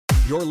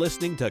You're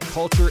listening to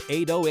Culture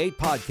 808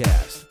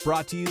 Podcast,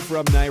 brought to you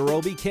from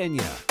Nairobi,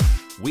 Kenya.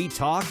 We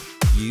talk,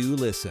 you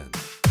listen.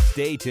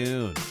 Stay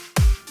tuned.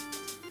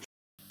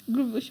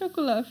 Groovy,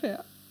 ushakula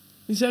fare?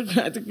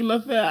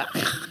 Nishakula fare.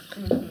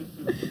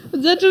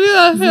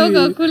 Hujatumiwa fare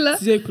ukakula?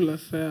 Sijakula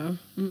fare.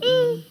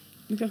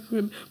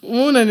 Nikakula.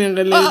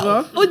 Unaniangalia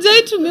hivyo?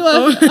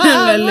 Hujaitumiwa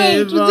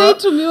fare.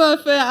 Hujaitumiwa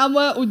fare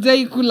ama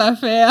hujaikula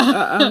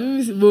fare?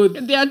 Mimi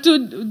both. They are two.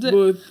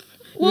 Both.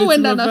 Wewe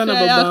uenda na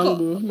fare yako.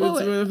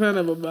 Nimetumia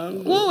na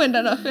babangu. Wewe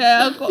uenda na fare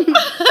yako.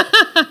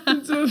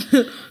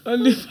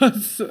 Only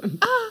person.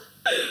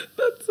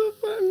 That's so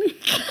funny.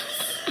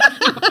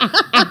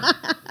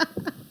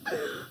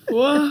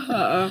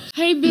 Wow.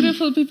 Hey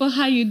beautiful people,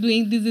 how you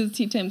doing? This is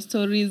Tea Time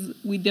Stories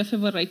with your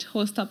favorite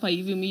host hapa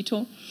hivi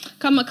Mito.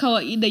 Kama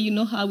kawaida, you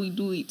know how we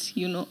do it,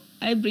 you know.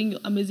 I bring you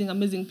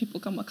amazing people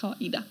kama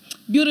kawaida.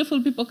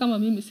 Beautiful people kama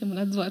mimi sema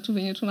najua tu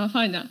venye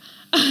tunafanya.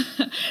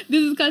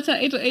 This is Culture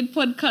 808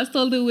 podcast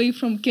all the way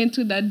from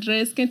Kentu the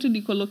address. Kentu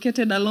is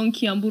located along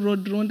Kiambu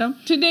Road, Rwanda.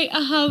 Today I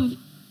have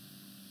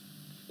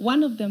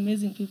one of the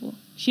amazing people.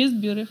 She's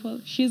beautiful,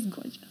 she's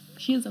gorgeous,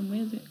 she's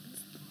amazing.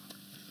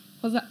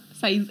 Was that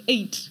size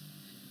 8?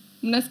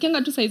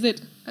 Mnasikianga tu size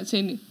 8?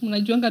 Acheni.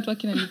 Mnajuanga tu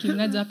akina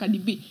Nikita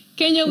Kering.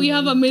 Kenya, we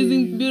have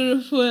amazing,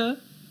 beautiful,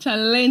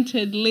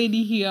 talented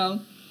lady here.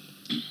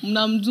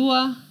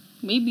 Mnamjua.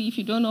 Maybe if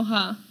you don't know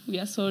her, we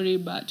are sorry,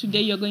 but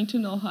today you're going to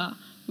know her.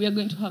 We are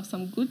going to have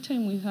some good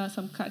time with her,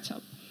 some catch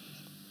up.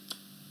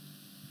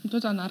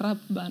 Mtoto ana rap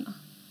bana.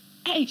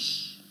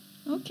 Aish.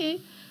 Okay.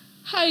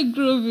 Hi,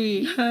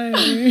 Groovy. Hi.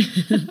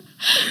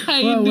 How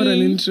you wow, doing? What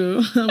an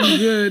intro. I'm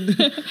good.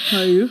 How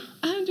are you?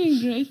 I'm doing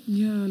great.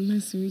 Yeah,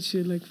 nice to meet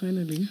you, like,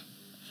 finally.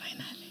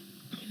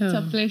 Yeah. It's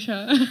a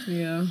pleasure.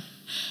 Yeah.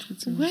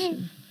 Well,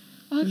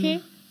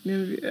 okay.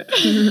 Yeah.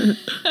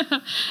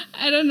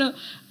 I don't know.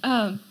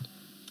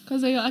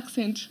 Because of your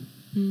accent.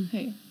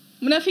 Hey.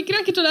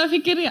 Mnafikiria kitu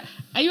nafikiria.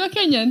 Are you a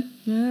Kenyan?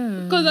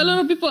 Yeah. Because a lot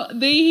of people,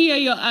 they hear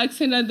your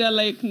accent and they're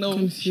like,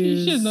 no,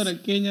 she's not a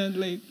Kenyan.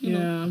 Like, you know.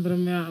 Yeah, but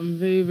I'm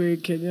very, very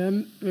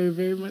Kenyan. Very,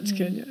 very much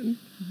Kenyan.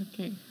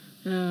 Okay.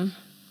 Yeah.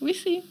 We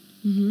see.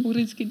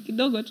 Rich kid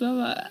kidogo tu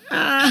hapa.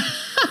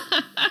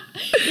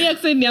 The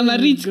accent ni ama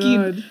rich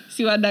kid.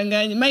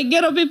 Siwadanganyi. My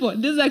ghetto people,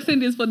 this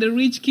accent is for the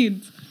rich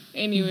kids.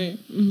 Anyway,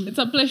 it's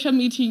a pleasure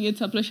meeting you. It's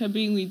a pleasure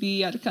being with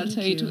you at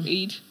Culture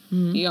 808.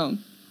 Yeah.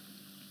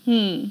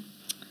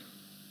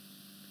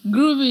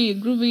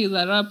 Groovy is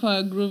a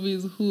rapper. Groovy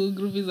is who?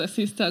 Groovy is a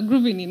sister.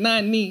 Groovy ni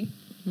nani?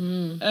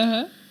 What's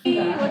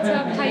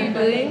up? How you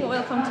doing?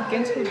 Welcome to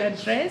Get to the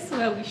Dress,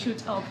 where we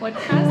shoot our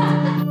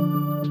podcast.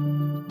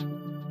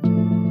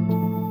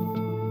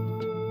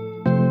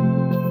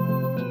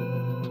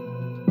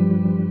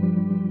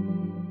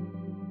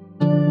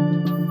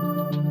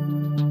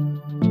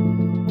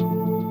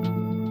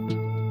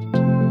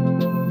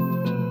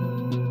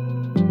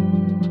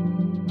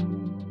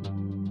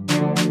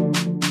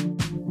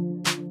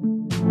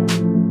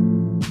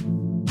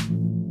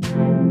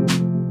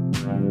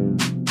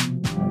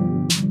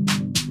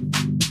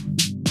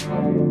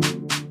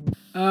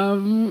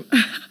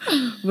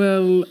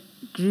 Well,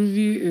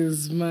 Groovy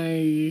is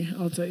my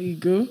alter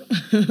ego.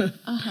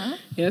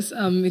 Yes,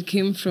 it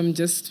came from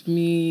just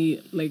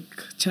me,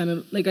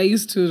 like I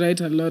used to write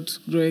a lot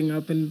growing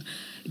up, and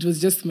it was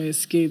just my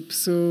escape.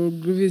 So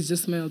Groovy is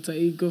just my alter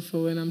ego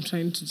for when I'm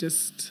trying to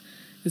just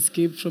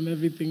escape from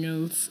everything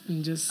else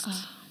and just,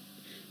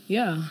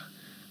 yeah.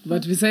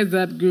 But besides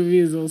that, Groovy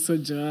is also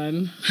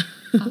Joanne.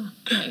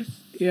 Nice.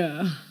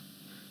 Yeah.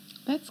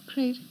 That's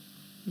great.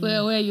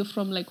 Where are you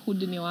from? Like, who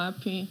didn't you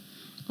happy?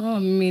 Oh, I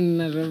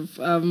mean,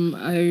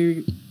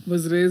 I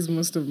was raised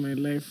most of my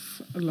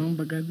life along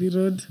Bagadi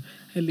Road.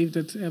 I lived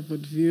at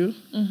Airport View.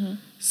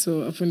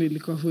 So I've only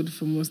lived hood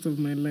for most of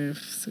my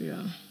life. So,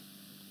 yeah.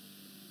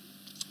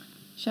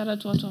 Shout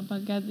out to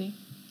Bagadi.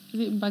 Is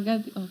it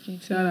Bagadi? Okay.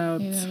 Shout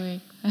out.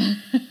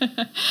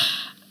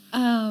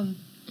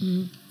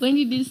 When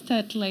did you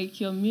start, like,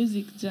 your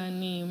music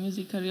journey,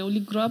 music career? Will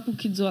you grow up with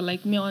kids or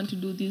like, me, I want to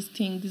do this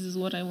thing, this is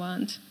what I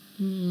want?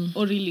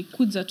 Or really,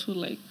 kuja to,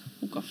 like,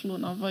 ukaflow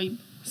na vibe?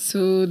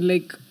 So,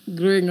 like,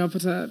 growing up,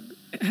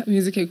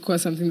 music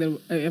was something that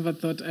I ever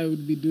thought I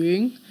would be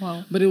doing.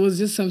 Wow. But it was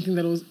just something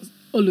that was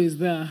always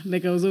there.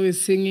 Like, I was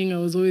always singing. I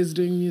was always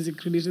doing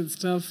music-related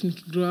stuff.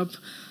 Grew up.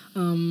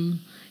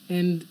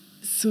 And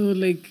so,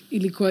 like,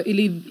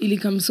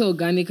 it came so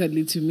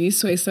organically to me.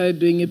 So I started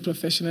doing it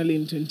professionally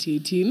in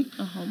 2018.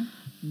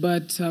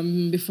 But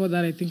before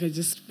that, I think I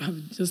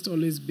have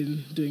always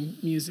been doing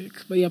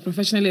music. But yeah,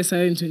 professionally, I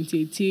started in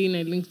 2018.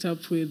 I linked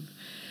up with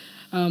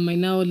my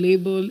now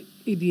label,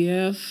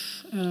 EDF,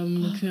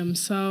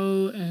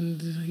 Ssaru,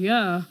 and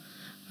yeah,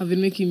 I've been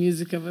making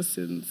music ever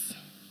since.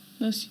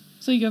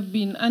 So you have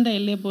been under a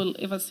label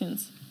ever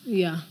since?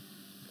 Yeah,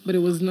 but it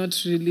was not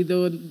really,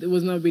 it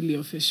was not really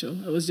official.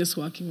 I was just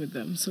working with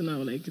them. So now,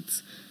 like,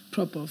 it's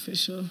proper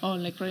official. Oh,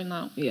 like right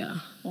now? Yeah.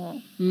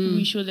 Oh,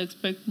 we should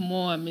expect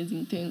more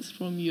amazing things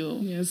from you.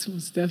 Yes,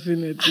 most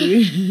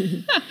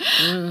definitely.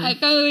 I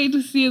can't wait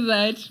to see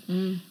that.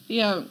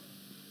 Yeah.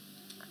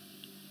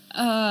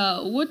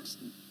 What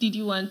did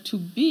you want to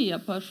be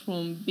apart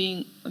from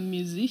being a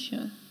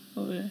musician?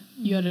 Or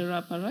you're a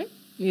rapper, right?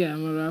 Yeah,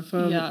 I'm a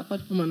rapper. Yeah,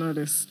 I'm an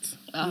artist.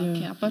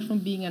 Okay, apart from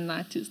being an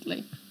artist,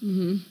 like,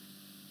 Mm-hmm.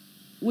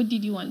 what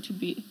did you want to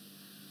be?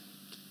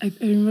 I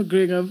remember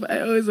growing up, I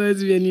always wanted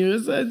to be a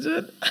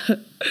neurosurgeon.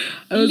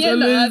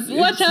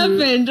 What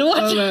happened?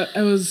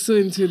 I was so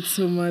into it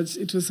so much.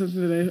 It was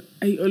something that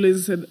I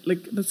always said,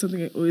 like, that's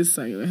something I always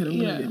sang in my head. I'm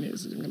going to be a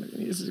neurosurgeon, I'm going to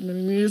be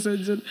a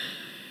neurosurgeon.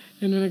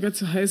 And when I got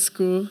to high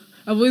school,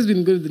 I've always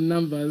been good with the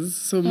numbers.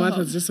 So math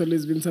has just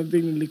always been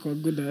something really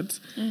quite good at.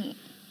 Mm.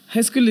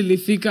 High school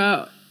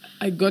Lilifika,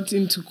 I got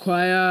into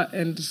choir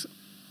and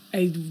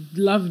I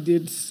loved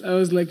it. I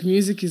was like,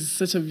 music is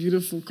such a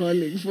beautiful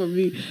calling for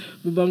me.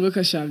 Bubango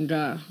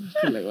Kashanga.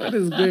 Like, what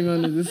is going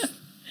on with this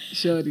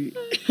shorty?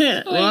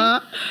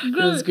 What? It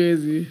was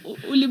crazy.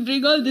 Will you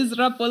bring all this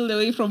rap all the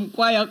way from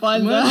choir?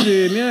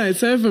 Imagine, yeah, it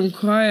started from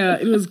choir.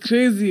 It was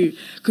crazy.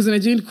 Because when I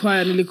joined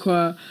choir,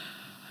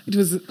 it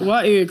was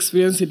what you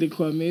experienced it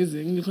was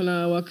amazing. You can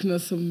work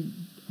with some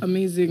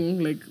amazing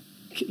like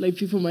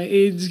people my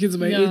age, kids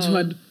my age who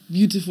had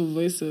beautiful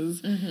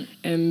voices. Mm-hmm.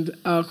 And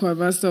our choir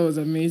master was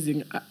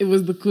amazing. It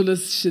was the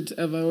coolest shit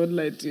ever, I won't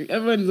lie to you.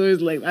 Everyone's always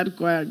like, that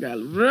choir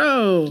girl,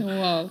 bro.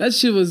 Wow. That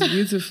shit was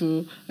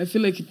beautiful. I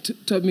feel like it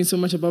taught me so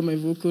much about my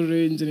vocal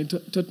range, and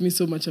it taught me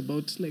so much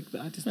about like the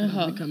artist that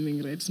I'm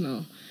becoming right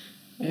now.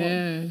 Wow.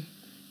 Yeah.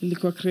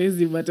 Ilikuwa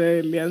crazy, but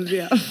I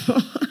ilianzia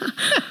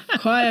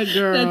choir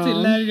girl. That's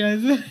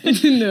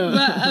hilarious. No.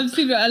 But I've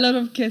seen a lot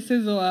of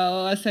cases where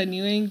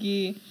wasanii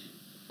wengi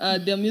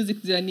their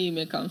music journey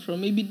may come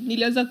from. Maybe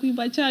nilianza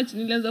kuimba church,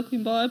 nilianza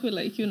kuimba wapi,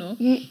 like, you know.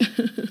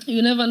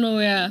 You never know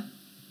where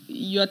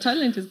your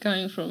talent is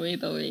coming from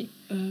either way.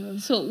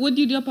 So what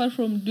do you do apart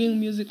from doing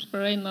music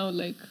right now?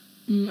 Like,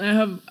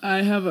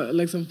 I have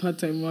like some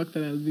part-time work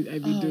that I'll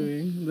be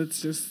doing.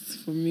 That's just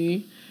for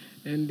me.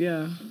 And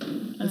yeah,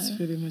 that's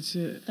pretty much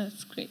it.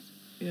 That's great.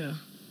 Yeah.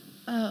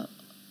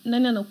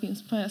 Nani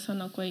anakuinspire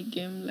sana kwa hii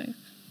game, like,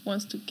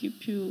 wants to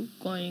keep you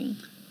going?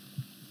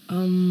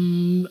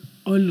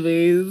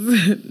 Always.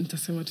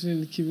 Nitasema tu ni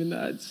Nicki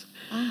Minaj.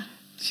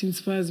 She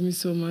inspires me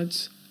so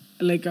much.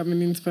 Like, I've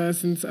been inspired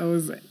since I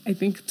was, I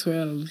think,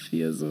 12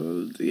 years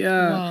old.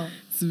 Yeah. Wow.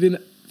 It's been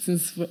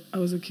since I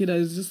was a kid. I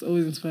was just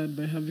always inspired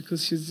by her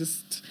because she's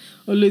just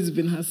always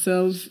been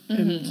herself.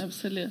 And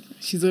absolutely.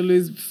 She's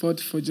always fought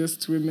for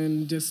just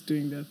women just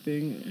doing their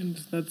thing. And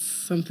that's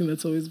something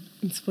that's always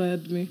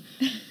inspired me.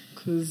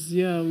 Because,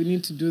 yeah, we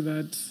need to do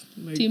that.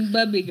 Like, Team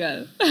Barbie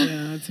girl.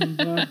 Yeah, Team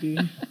Barbie.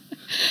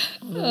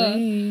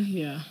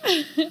 Yeah.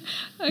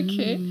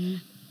 Okay.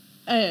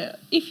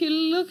 If you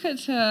look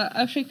at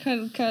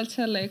African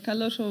culture, like a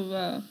lot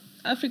of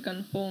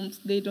African homes,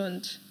 they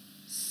don't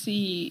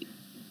see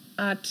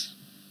art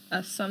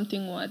as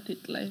something worth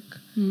it. Like,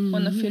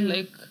 wanna feel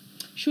like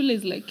shule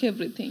is like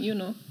everything, you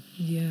know.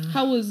 Yeah.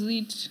 How was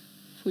it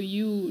for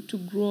you to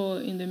grow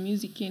in the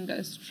music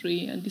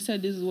industry and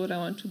decide this is what I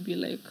want to be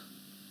like?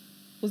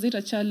 Was it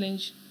a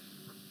challenge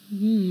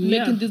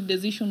making this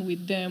decision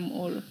with them,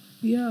 or?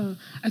 Yeah,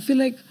 I feel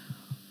like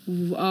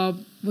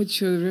what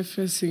you're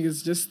referencing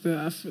is just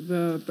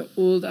the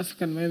old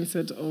African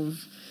mindset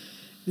of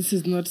this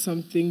is not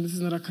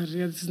a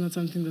career, this is not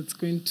something that's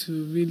going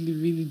to really,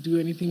 really do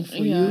anything for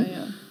you.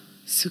 Yeah.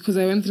 So, because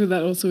I went through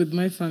that also with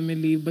my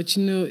family, but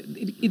you know,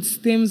 it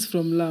stems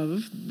from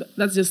love.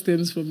 That just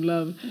stems from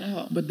love,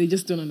 but they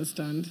just don't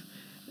understand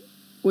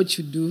what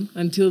you do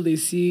until they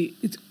see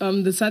it.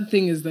 The sad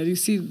thing is that you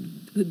see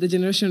the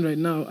generation right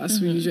now, as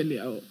we usually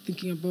are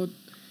thinking about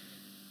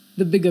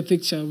the bigger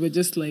picture. We're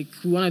just like,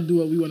 we want to do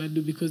what we want to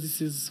do because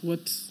this is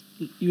what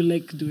you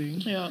like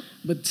doing. Yeah.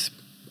 But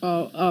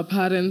our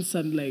parents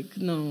are like,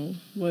 no,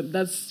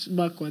 that's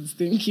backwards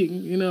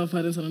thinking. You know, our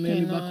parents are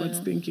really backwards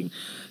thinking.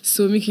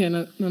 So Miki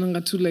and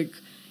Nananga too, like,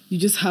 you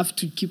just have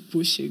to keep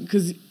pushing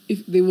because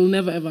if they will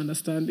never ever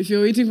understand. If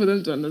you're waiting for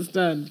them to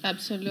understand,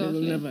 absolutely, they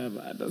will never ever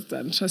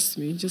understand. Trust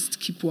me, just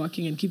keep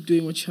working and keep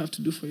doing what you have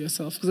to do for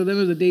yourself. Because at the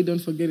end of the day, don't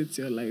forget it's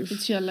your life.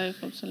 It's your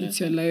life, absolutely. It's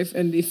your life,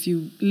 and if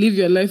you live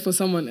your life for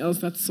someone else,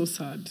 that's so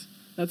sad.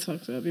 That's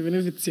fucked up. Even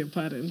if it's your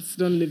parents,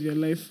 don't live your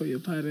life for your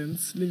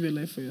parents. Live your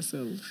life for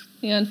yourself.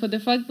 Yeah, and for the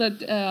fact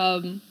that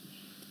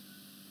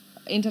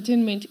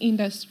entertainment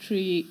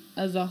industry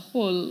as a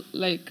whole,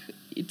 like,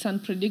 it's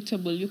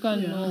unpredictable. You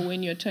can't know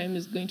when your time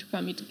is going to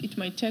come. It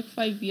might take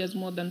 5 years,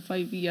 more than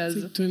 5 years.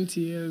 It's like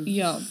 20 years.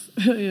 Yeah.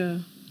 Yeah.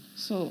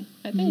 So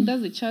I think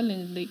that's a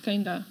challenge they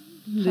kind of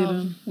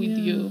have with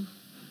you.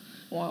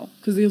 Wow.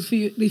 Because they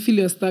feel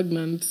you're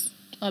stagnant.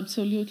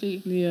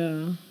 Absolutely.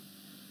 Yeah.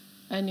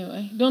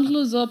 Anyway, don't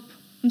lose up.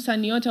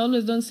 Msanii yote, I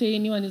always don't say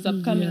anyone is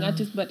upcoming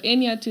artist, but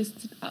any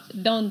artist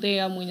down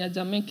there mwenye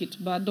haja make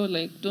it bado,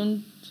 like,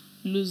 don't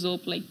lose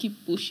up, like,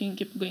 keep pushing,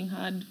 keep going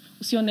hard.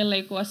 Usione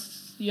like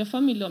your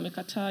family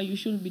wamekataa, you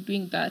shouldn't be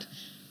doing that.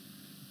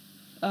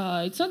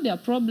 It's not their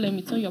problem,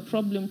 it's not your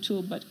problem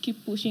too, but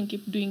keep pushing,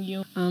 keep doing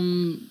you.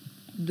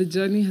 the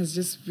journey has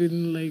just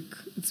been like,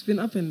 it's been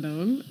up and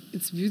down.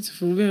 It's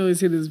beautiful. We always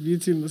say there's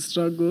beauty in the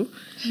struggle.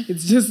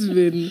 It's just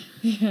been,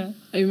 Yeah.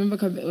 I remember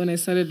when I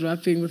started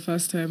rapping the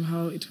first time,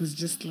 how it was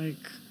just like,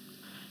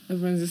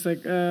 everyone's just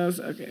like,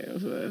 okay,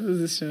 who's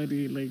this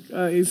shawty? Like,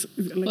 it's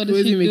like, What where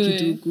is do she you make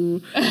doing? it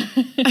cool?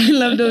 I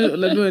love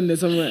when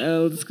there's somewhere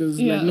else, because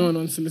Yeah. like no one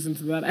wants to listen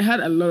to that. I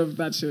had a lot of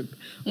that shit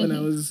when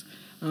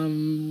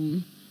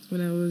Mm-hmm.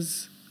 I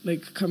was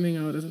like coming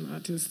out as an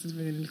artist,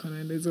 when in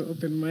Kenyan, there's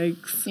open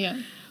mics. Yeah.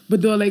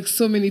 But there were like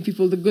so many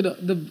people. The good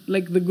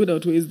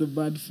outweighs the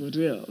bad for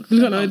real.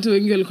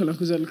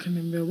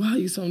 Wow,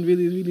 you sound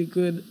really, really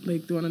good.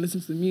 Like they want to listen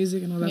to the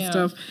music and all that Yeah.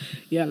 stuff.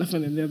 Yeah, laugh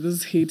on them. There are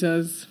those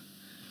haters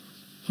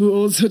who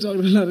also talk a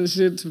lot of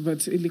shit.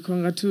 But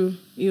ilikuanga tu,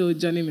 hiyo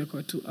journey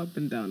imekuwa tu up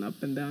and down.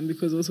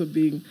 Because also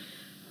being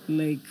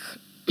like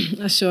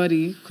a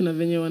shorty, kuna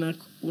venye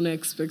una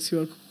expect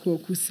you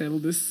to sell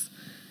this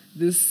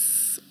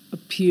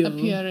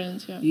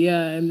Appearance, yeah.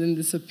 Yeah, and then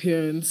this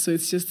appearance. So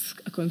it's just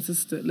a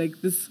consistent, like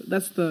this,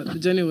 that's the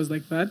journey was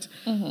like that.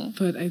 Mm-hmm.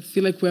 But I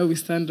feel like where we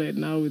stand right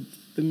now with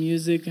the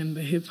music and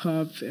the hip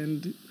hop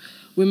and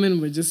women,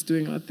 we're just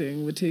doing our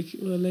thing.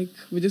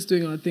 We're just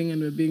doing our thing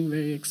and we're being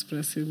very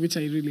expressive, which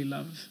I really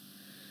love.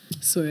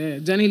 So yeah,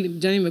 journey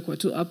imekuwa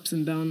two ups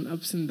and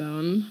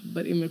down,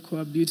 but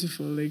imekuwa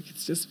beautiful. Like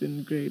it's just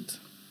been great.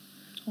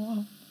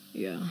 Wow.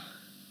 Yeah.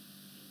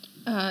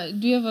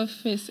 Do you ever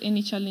face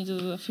any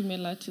challenges as a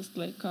female artist?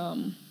 Like,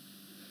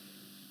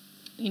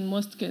 in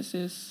most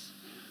cases,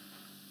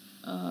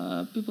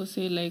 people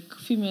say like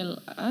female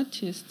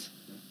artists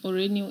or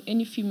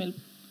any female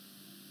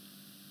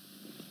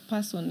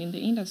person in the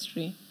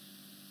industry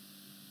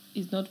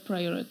is not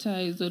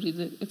prioritized or is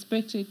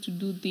expected to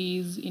do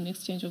this in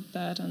exchange of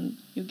that, and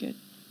you get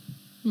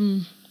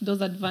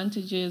those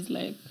advantages.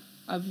 Like,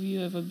 have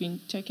you ever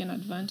been taken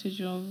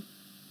advantage of?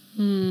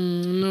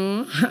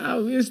 No, I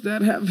wish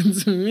that happened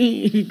to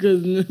me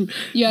because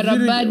You're a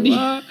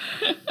baddie.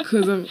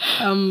 Because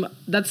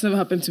that's never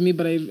happened to me,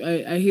 but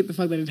I hate the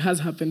fact that it has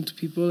happened to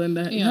people, and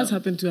it has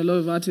happened to a lot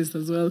of artists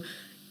as well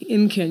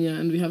in Kenya,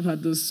 and we have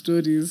had those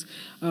stories.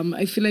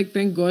 I feel like,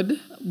 thank God,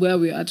 where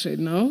we're at right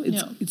now,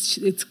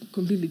 it's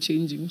completely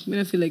changing. I mean,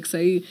 I feel like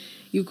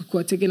you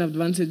could taken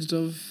advantage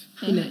of.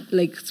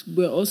 Like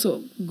we're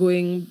also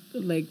going,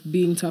 like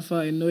being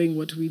tougher and knowing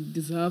what we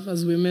deserve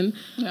as women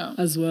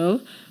as well.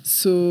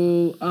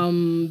 So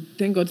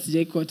thank God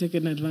sijai kuwa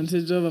taken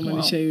advantage of.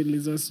 Amanisha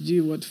yulizo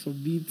sijui what for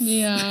beats.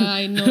 Yeah,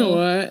 I know.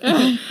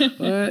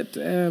 what?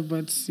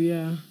 But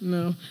yeah,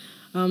 no.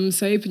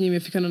 Sahi penye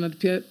imefika na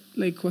pia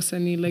like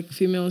wasanii like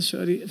female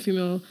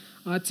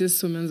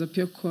artists wameanza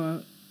pia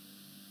kwa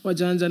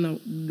wajanja na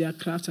their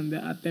craft and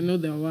their art. They know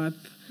their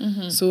worth.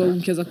 Mm-hmm. So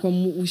ukianza kwa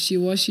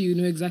wishy-washy, you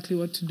know exactly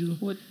what to do.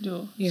 What to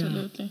do, yeah.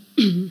 Absolutely.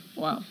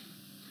 Wow.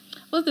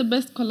 What's the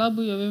best collab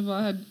you've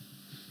ever had?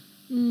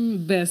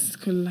 Best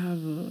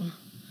collab.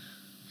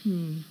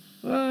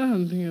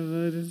 I'm thinking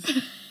about it.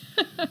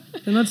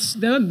 They're not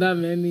that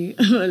many.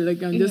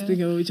 Like I'm just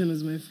thinking about which one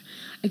was my.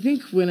 I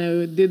think when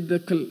I did the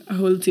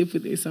whole tape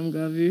with Ssaru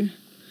Mkadinali,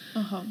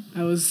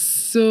 I was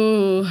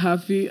so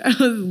happy. I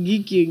was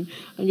geeking.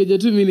 Angeja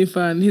tu mini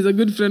fan. He's a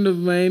good friend of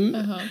mine.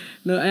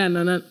 No,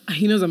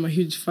 he knows I'm a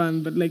huge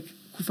fan, but like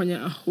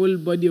kufanya a whole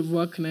body of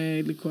work na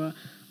ilikuwa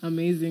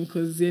amazing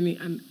because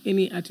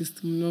any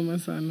artist mnoma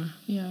sana.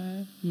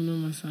 Yeah.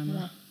 Mnoma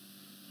sana.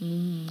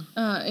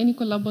 Yeah. Any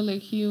collab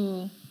like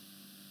you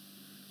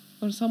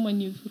or someone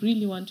you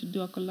really want to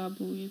do a collab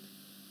with?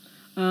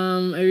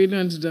 I really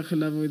want to do a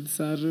collab with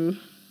Ssaru.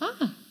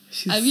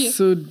 She's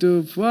so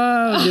dope.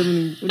 Wow. Have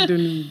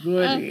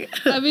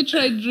you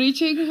tried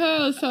reaching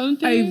her or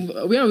something?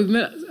 We've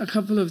met a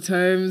couple of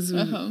times.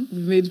 We've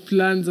made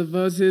plans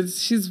about it.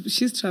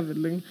 She's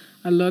traveling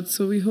a lot,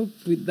 so we hope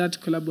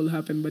that collab will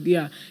happen. But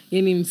yeah,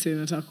 yeni mse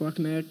nataka kuwork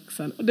naye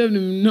sana. Udem ni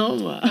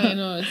mnoma. I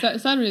know.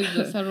 Ssaru is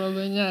the Ssaru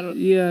Benyaro.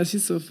 Yeah,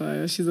 she's so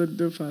fire. She's a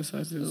dope ass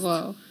artist.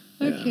 Wow.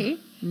 Okay.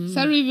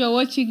 Ssaru, if you're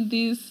watching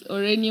this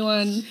or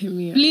anyone,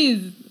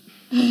 please.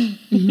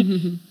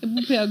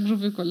 A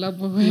Groovy collab.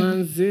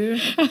 Manze.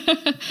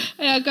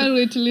 I can't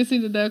wait to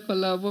listen to that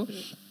collab.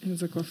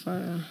 It's like a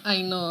fire.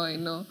 I know.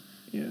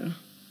 Yeah.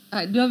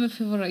 Do you have a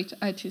favorite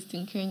artist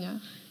in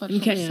Kenya? In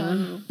Kenya?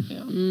 Ssaru?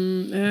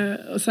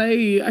 Yeah.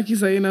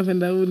 Sai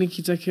napenda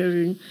Nikita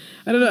Kering.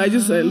 I don't know, I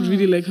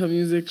really like her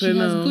music. She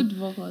has good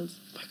vocals.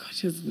 Oh my God,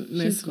 she has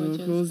nice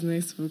vocals.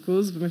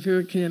 But my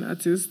favorite Kenyan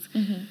artist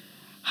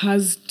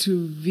has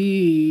to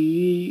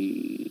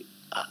be...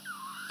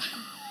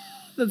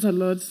 That's a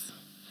lot.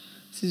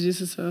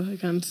 I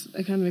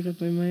can't make up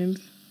my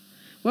mind.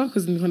 Well,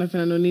 because niko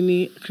napenda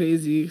nini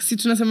crazy. Si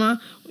tunasema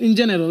in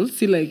general,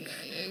 see like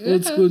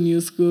old school, new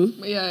school.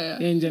 Yeah,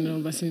 in general,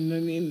 but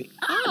nini.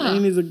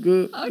 Nini is a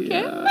good. Okay.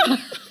 Yeah.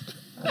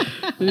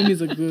 Nini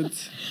is a good.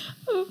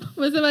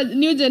 Masema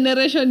new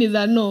generation is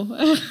a no.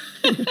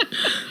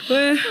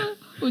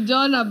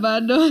 Ujaona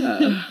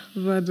bado.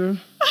 Bado.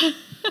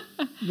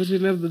 But we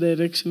love the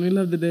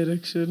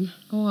direction.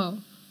 Oh, wow.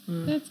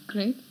 That's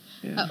great.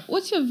 Yeah.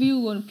 What's your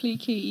view on play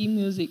KE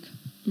music?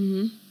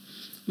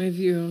 My My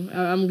view.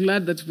 I'm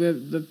glad that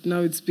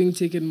now it's being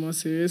taken more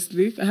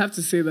seriously. I have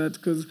to say that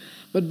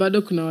but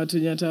bado kuna watu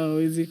wenye hata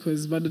hawawezi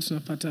because bado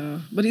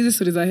tunapata. But hizi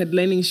stories are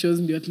headlining shows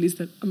ndio at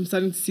least I'm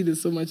starting to see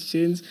there's so much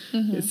change.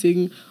 You're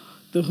seeing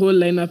the whole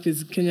lineup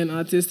is Kenyan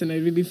artists and I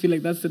really feel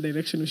like that's the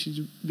direction we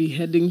should be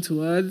heading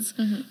towards.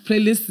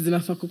 Playlists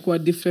zinafaa kuwa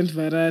different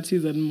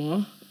varieties and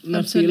more.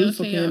 Na feel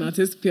for Kenyan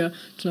artists. Pia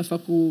tunafaa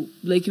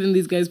like even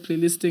these guys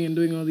playlisting and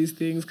doing all these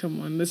things.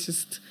 Come on, let's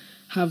just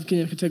have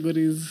Kenyan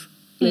categories.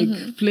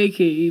 Like play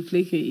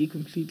KE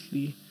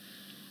completely.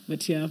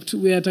 But yeah,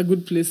 we're at a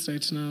good place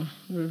right now.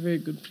 We're a very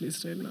good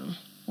place right now.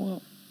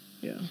 Wow.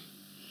 Yeah.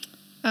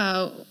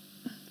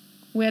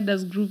 Where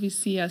does Groovy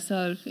see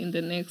herself in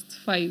the next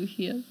 5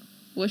 years?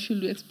 What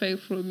should we expect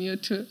from you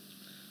two?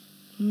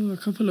 A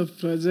couple of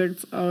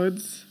projects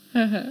out.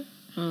 A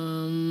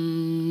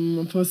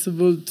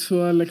possible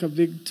tour, like a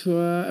big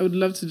tour. I would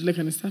love to do like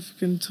an East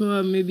African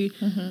tour, maybe.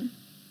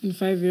 In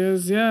 5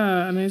 years,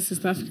 yeah, a nice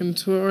East African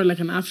tour or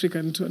like an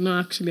African tour. No,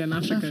 actually an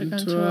African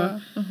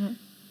tour.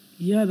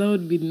 Yeah, that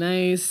would be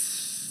nice.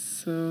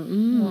 So,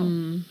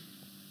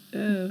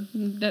 yeah.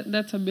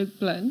 That's a big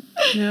plan.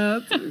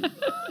 Yeah.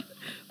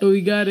 But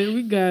we got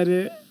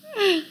it.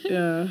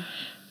 Yeah.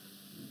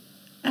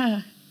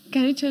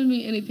 Can you tell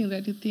me anything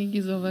that you think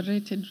is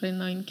overrated right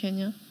now in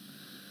Kenya?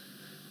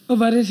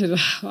 Overrated?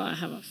 Oh, I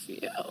have a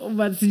fear.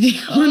 But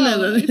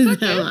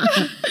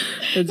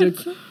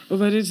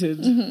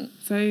overrated.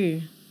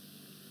 Say.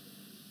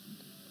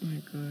 Oh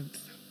my God.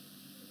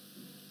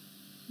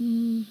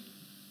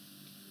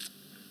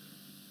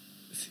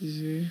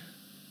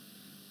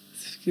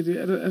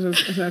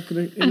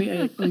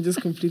 I'm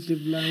just completely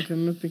blank.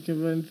 I'm not thinking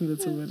about anything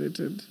that's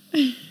overrated.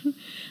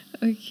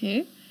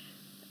 Okay.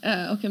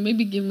 Okay,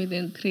 maybe give me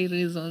then 3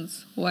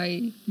 reasons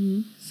why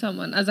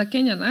someone, as a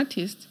Kenyan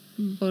artist,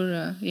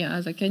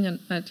 as a Kenyan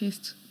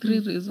artist, 3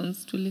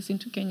 reasons to listen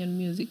to Kenyan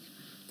music.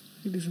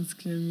 Listen to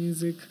Kenyan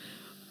music.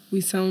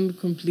 We sound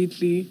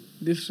completely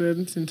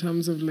different in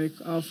terms of like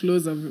our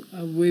flows are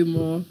way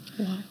more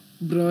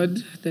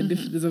broad.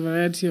 There's a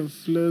variety of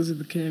flows with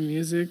the Kenyan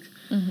music.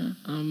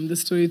 The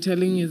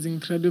storytelling is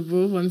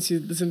incredible. Once you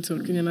listen to a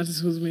Kenyan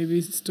artist who's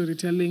maybe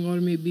storytelling or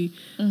maybe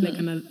like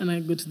and I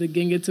go to the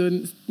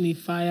gengeton ni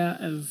fire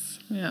as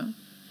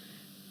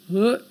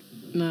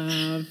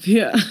na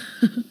pia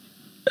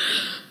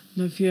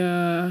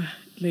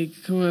like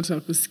kama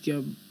unataka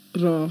kusikia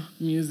raw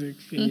music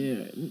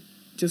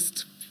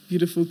just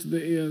beautiful to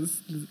the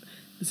ears.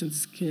 Listen to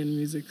Kenyan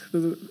music.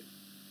 Those are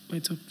my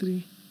top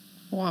 3.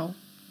 Wow.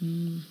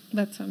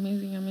 That's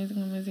amazing.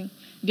 Do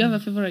you have a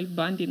favorite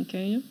band in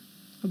Kenya?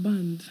 A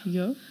band?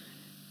 Yeah.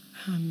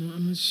 No,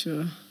 I'm not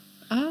sure.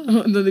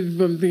 The only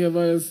people I'm thinking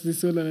about is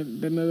this one.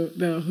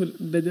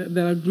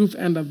 They're a group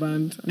and a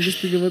band. I'm just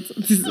thinking about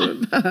this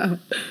one.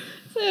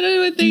 So I don't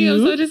even think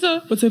of Sauti Sol.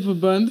 What type of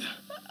band?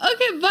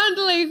 Okay, band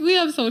like we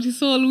have Sauti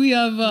Sol. We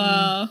have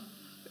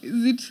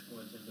is it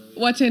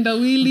Watenda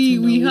Willy?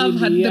 We have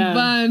had the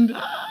band.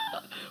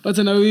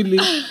 Watenda Willy.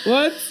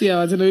 What?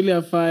 Yeah, Watenda Willy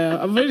are fire.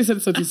 I've already said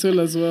Sauti Sol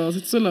as well.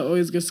 Sauti Sol are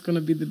always just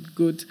gonna be the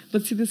good.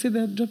 But see, they say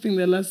they're dropping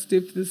their last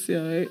tape this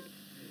year, right?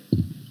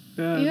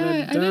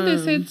 Yeah, I think they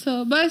said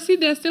so. But I see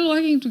they're still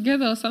working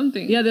together or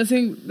something. Yeah, they're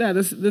saying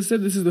they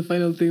said this is the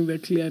final thing they're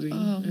clearing.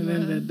 And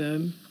then they're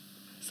done.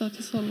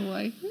 Sauti Sol,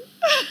 why?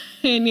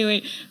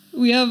 Anyway,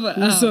 we have...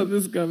 we saw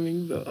this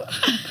coming, though.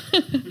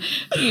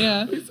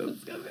 Yeah. We saw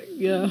this coming,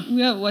 yeah.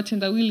 We have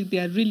Watenda Willy. They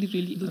are really,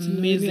 really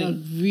amazing. They are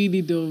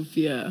really dope,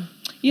 yeah.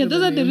 Yeah,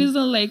 those are the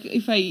reason, like,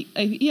 if I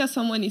hear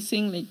someone is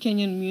saying, like,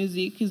 Kenyan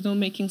music is not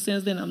making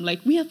sense, then I'm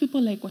like, we have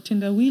people like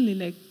Watenda Willy,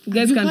 like,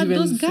 guys you can't had even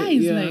those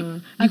guys, say, like,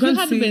 have you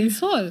had Ben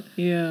Sol?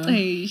 Yeah.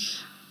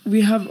 Aish.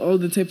 We have all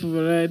the type of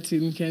variety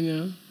in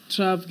Kenya.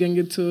 Trap,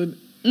 gengeton,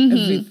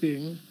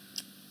 everything.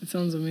 It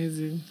sounds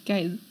amazing.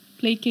 Guys,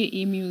 play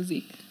KE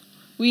music.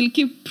 We'll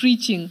keep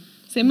preaching.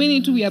 Say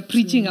many too we are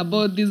preaching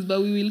about this,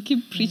 but we will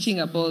keep preaching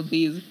about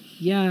this.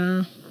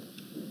 Yeah.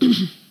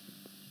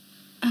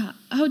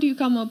 How do you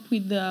come up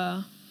with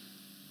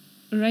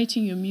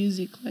writing your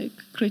music, like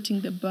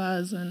creating the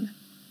bars and...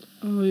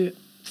 Oh, yeah.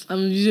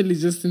 I'm usually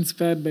just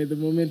inspired by the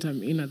moment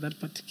I'm in at that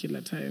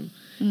particular time.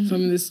 If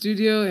I'm in the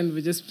studio and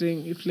we're just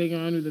playing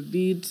around with the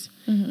beat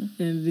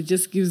and it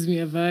just gives me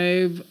a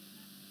vibe,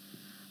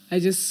 I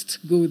just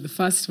go with the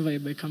first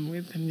vibe I come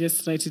with and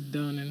just write it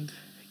down and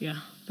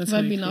that's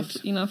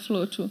vibe in a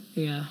flow too.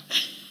 Yeah.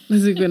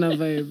 Let's go in a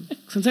vibe.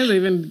 Sometimes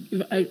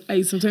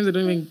sometimes I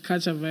don't even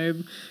catch a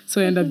vibe.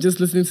 So I end up just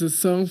listening to the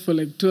song for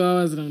like 2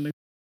 hours and I'm like,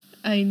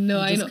 I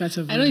know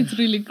it's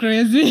really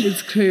crazy.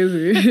 It's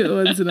crazy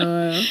once in a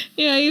while.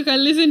 Yeah, you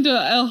can listen to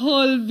a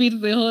whole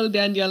beat the whole day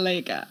and you're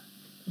like,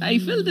 I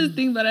feel this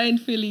thing but I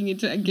ain't feeling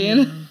it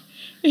again.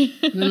 And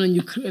then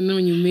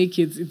when you make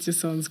it, it just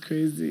sounds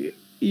crazy.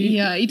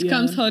 It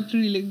comes out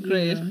really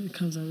great. Yeah, it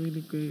comes out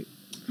really great.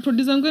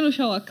 Producer I'm going to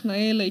show work na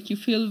like you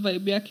feel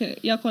vibe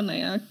yako na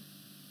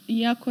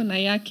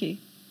yake.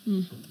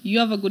 You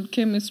have a good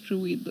chemistry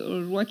with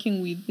or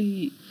working with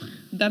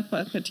that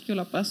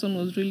particular person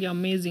was really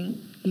amazing.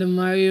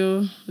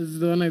 Lemario is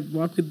the one I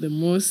work with the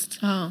most.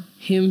 Oh.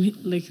 Him,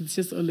 like, it's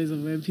just always a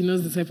vibe. He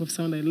knows the type of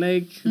sound I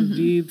like, the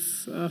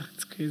beats. Oh,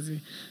 it's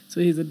crazy.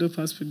 So he's a dope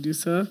ass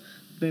producer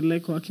that I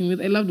like working with.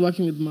 I loved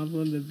working with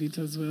Marvel on the beat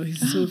as well. He's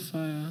so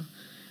fire.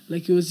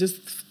 Like, he was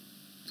just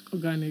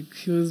organic.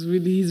 He's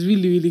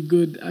really, really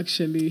good,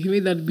 actually. He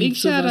made that beat Big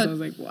so shout fast. out. I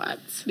was like, what?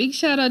 Big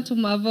shout out to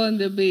Mavo on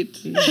the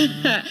beat.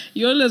 Yeah.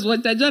 You always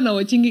watch that. John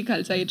watching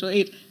Culture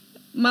 808.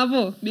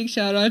 Mavo, big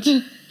shout out.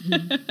 Yeah,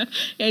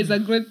 he's a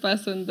great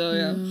person though.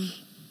 Yeah.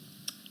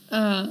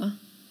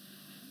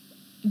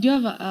 Do you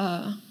have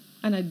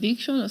an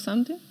addiction or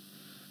something?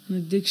 An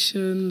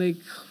addiction, like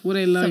what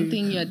I like.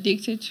 Something you're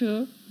addicted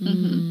to?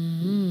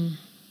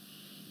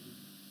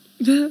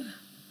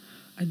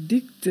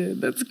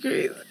 Addicted. That's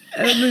crazy.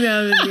 I don't think I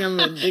have anything I'm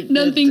addicted.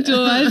 Don't think too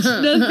much.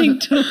 Don't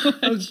think too much.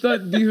 I'm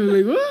start deep.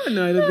 Like, what?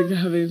 No, I don't think I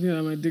have anything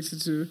I'm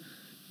addicted to.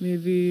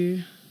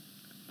 Maybe,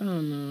 I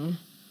don't know.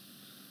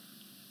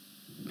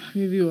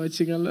 Maybe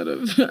watching a lot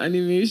of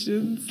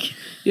animations.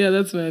 Yeah,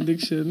 that's my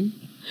addiction.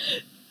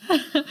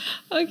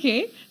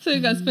 Okay, so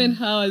you can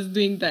spend hours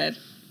doing that.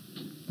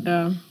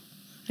 Yeah,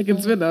 I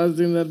can spend hours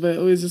doing that, but I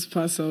always just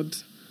pass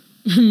out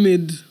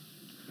mid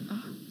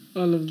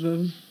all of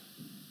them.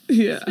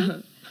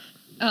 Yeah.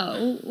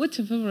 What's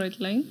your favorite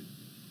line?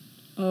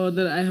 Oh,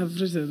 that I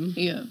have written.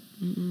 Yeah.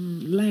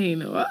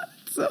 Line. What?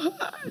 So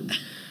hard.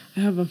 I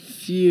have a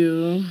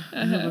few.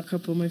 I have a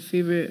couple. My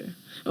favorite.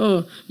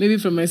 Oh, maybe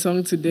from my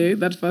song today,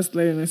 that first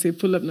line, I say,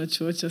 pull up na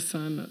chocha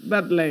sana.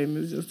 That line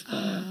is just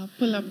fire.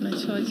 Pull up na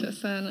chocha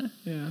sana.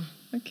 Yeah.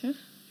 Okay.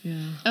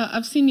 Yeah.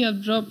 I've seen you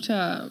have dropped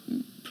a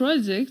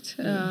project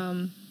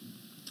a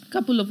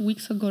couple of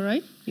weeks ago,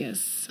 right?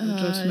 Yes. I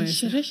dropped my...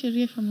 Shere Shere,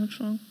 if I'm not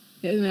wrong.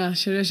 Yeah,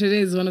 Sharia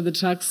Sharia is one of the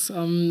tracks.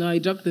 I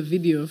dropped the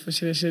video for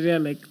Sharia Sharia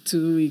like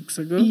 2 weeks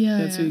ago.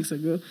 Yeah. 2 weeks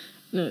ago.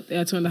 No,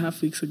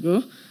 2.5 weeks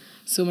ago.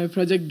 So my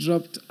project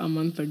dropped a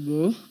month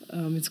ago.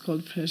 It's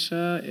called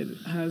Pressure. It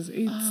has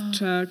 8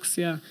 tracks,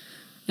 yeah,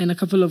 and a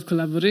couple of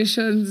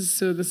collaborations.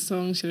 So the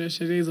song Sharia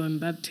Sharia is on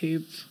that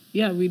tape.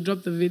 Yeah, we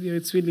dropped the video.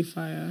 It's really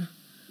fire.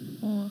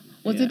 Oh,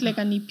 was it like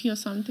an EP or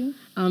something?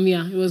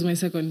 Yeah, it was my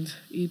second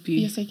EP.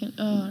 Your second.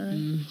 Oh,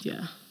 right.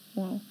 Yeah.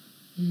 Wow.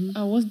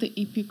 What's the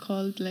EP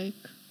called? Like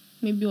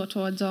maybe what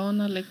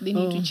wajaona, like they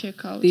need to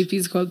check out. The EP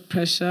is called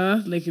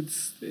Pressure. Like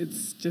it's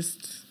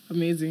just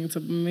amazing. It's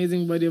an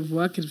amazing body of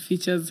work. It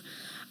features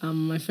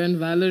my friend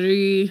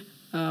Valerie,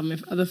 my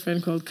other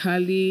friend called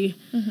Kali,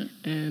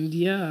 and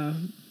yeah,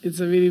 it's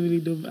a really, really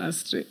dope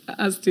ass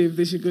tape.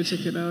 They should go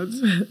check it out.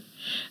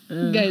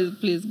 Guys,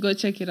 please go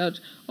check it out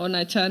on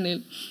our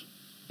channel.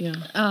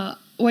 Yeah.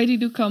 Why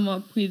did you come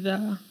up with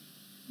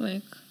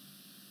like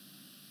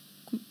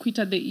quit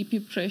at the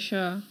EP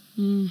Pressure?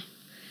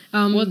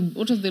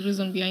 What was the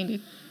reason behind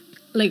it?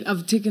 Like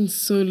I've taken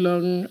so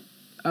long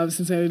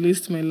since I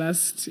released my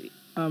last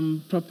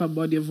proper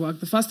body of work.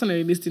 The first one I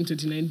released in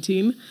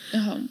 2019.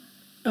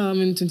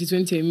 In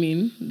 2020, I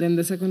mean. Then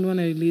the second one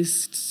I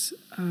released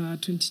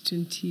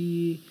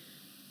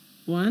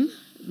 2021,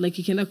 like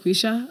Ikenda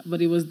Kuisha,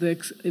 but it was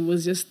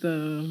just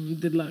the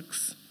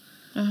deluxe.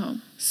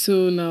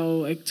 So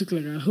now I took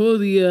like a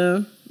whole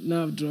year.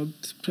 Now I've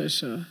dropped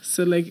Pressure.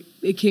 So like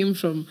it came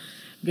from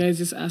guys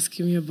just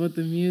asking me about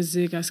the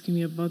music, asking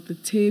me about the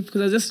tape,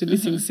 because I was just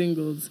releasing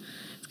singles.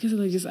 Guys are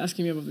like just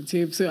asking me about the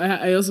tape. So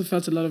I also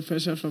felt a lot of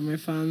pressure from my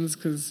fans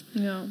because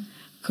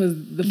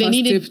the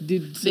first tape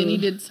did so... They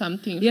needed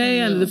something.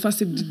 And the first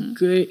tape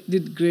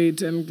did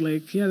great. And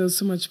like, yeah, there was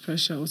so much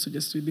pressure also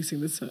just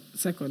releasing the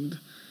second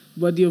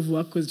body of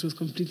work because it was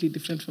completely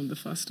different from the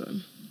first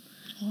one.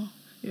 Oh.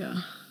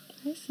 Yeah.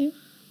 I see.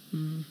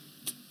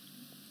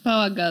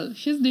 Power girl.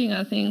 She's doing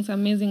her things.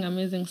 Amazing,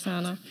 amazing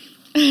sana.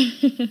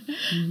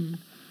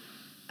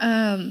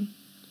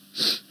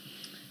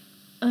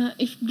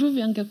 If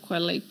Groovy angekuwa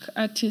like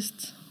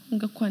artist,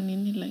 ungekuwa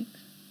nini like?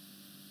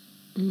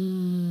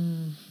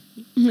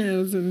 Yeah,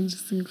 that's an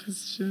interesting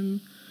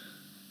question.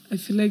 I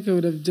feel like I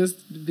would have just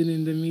been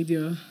in the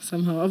media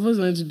somehow. I've always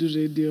wanted to do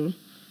radio.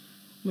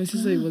 My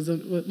sister was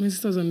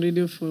on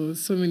radio for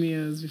so many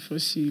years before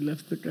she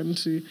left the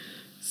country.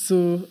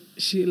 So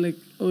she like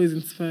always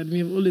inspired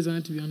me. I've always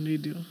wanted to be on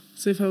radio.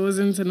 So if I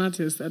wasn't an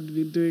artist, I'd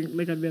be a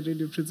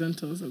radio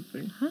presenter or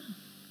something.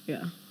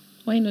 Yeah.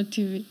 Why not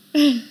TV?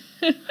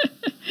 I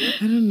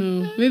don't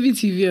know. Maybe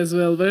TV as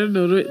well, but I don't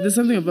know. There's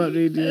something about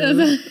radio.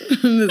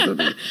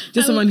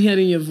 Just someone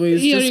hearing your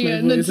voice, just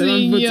my voice. I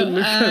don't want to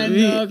look at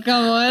me. No,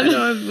 come on. I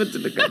don't want to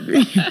look at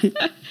me.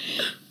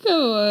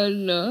 Come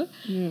on, no.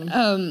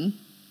 Yeah.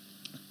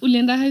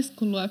 Ulienda high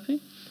school wapi?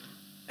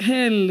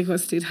 Hell, it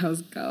was State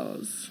House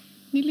Girls.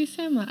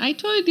 Nilisema. I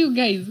told you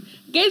guys.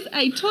 Guys,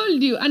 I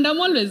told you. And I'm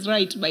always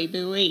right, by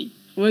the way.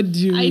 What do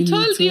you mean? I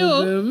told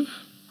you. Them?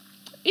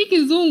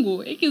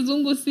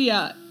 Ikizungu si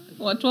ya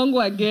watu wangu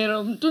wa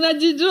gero.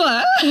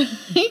 Tunajijua.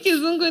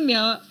 Ikizungu ni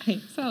ya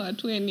sawa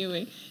tu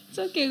anyway. It's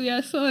okay, we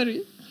are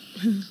sorry.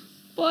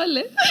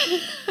 Pole.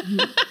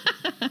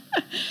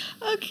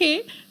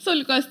 Okay. So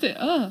ulikuwa stay.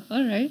 Oh,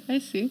 all right. I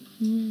see.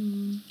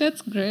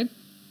 That's great.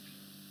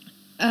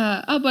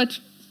 But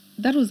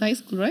That was high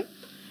school, right?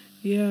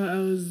 Yeah, I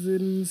was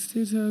in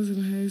State House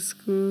in high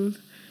school,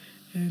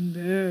 and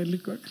I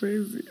look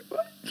crazy.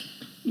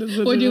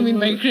 What do you mean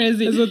by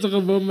crazy? Let's not talk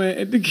about my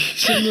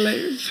education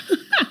life.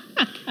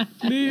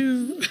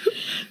 Please,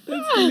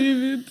 let's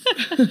leave it.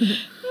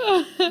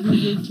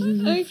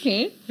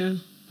 Okay. Yeah.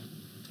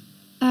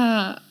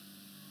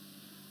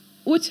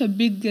 What's your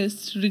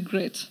biggest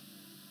regret?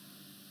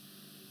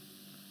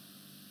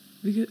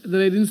 Because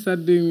that I didn't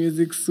start doing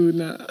music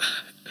sooner.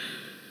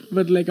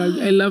 But like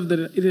I love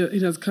that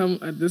it has come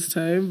at this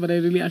time, but I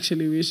really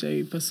actually wish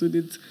I pursued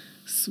it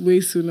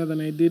way sooner than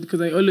I did,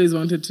 because I always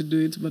wanted to do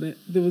it, but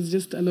there was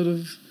just a lot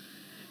of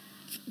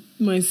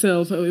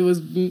myself. It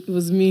was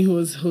me who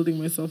was holding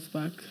myself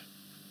back.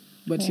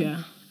 But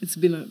yeah, it's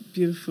been a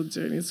beautiful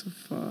journey so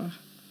far.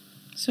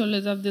 So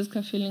let's have this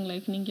feeling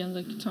like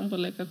ningeanza kitambo,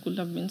 like I could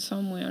have been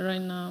somewhere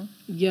right now.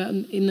 Yeah,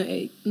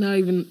 not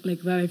even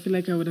like that. I feel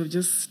like I would have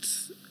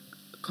just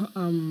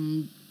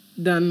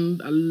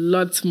done a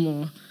lot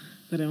more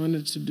that I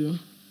wanted to do.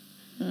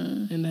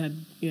 And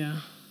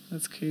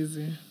that's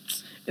crazy.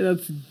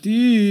 That's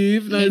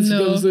deep. Now it's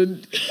become so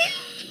deep.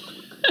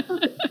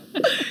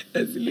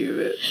 Let's leave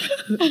it.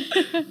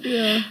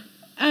 Yeah.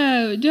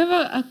 Do you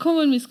have a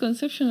common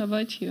misconception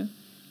about you?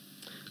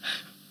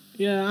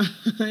 Yeah.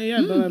 That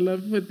a lot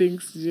of people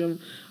think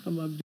I'm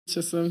a bitch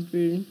or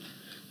something.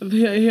 I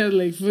hear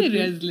like...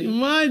 Seriously?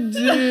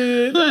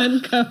 Imagine!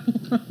 Man, come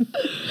on.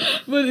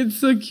 But it's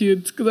so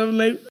cute, because I'm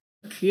like,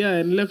 yeah,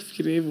 and left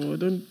Kirevo,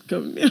 don't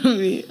come near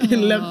me.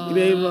 And left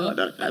Kirevo,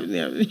 don't come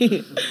near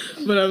me.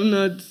 But I'm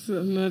not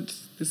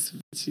this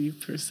bitchy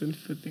person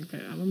people think I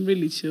am. I'm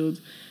really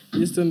chilled. I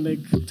just don't like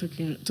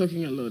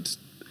talking a lot.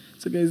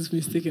 So guys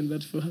mistaken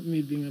that for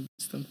me being a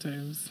bitch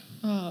sometimes.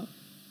 Oh.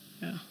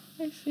 Yeah.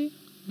 I see.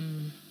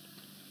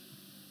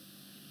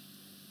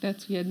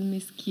 That's weird,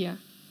 Miss Kia.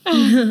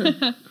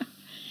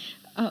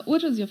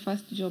 What was your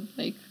first job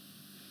like?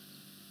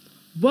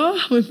 Wow,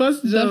 my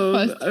first job.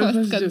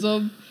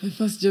 My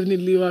first job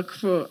nearly worked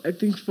for, I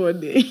think, 4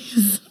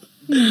 days.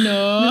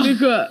 No.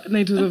 No,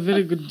 it was a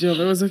very good job.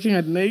 I was working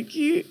at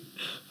Nike.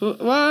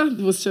 Wow, it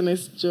was a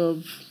nice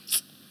job.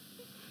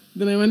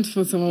 Then I went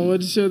for some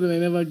award show, then I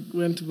never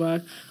went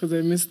back because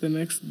I missed the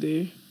next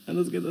day. And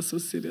those guys are so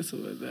serious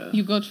over there.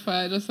 You got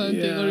fired or something,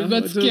 or you I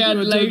got scared?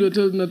 were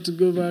told not to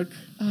go back.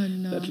 Oh,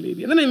 no. That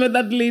lady. And then I met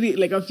that lady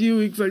like a few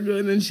weeks ago,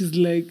 and then she's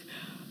like,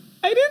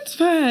 I didn't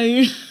fire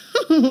you.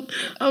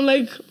 I'm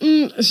like,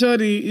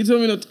 sorry, you told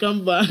me not to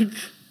come back.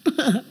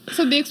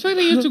 So they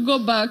expected you to go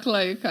back,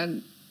 like,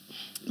 and...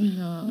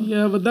 No.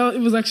 Yeah, but it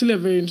was actually a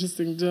very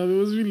interesting job. It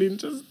was really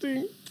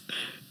interesting.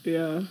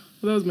 Yeah.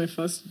 That was my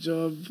first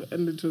job,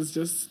 and it was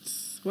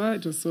just, wow,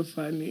 it was so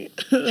funny.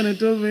 And I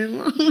told my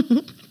mom,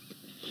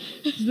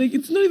 she's like,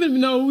 it's not even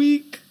been a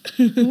week.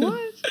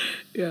 What?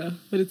 Yeah,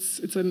 but it's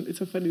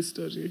a funny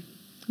story.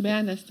 But I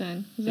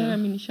understand. Zara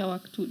Minisha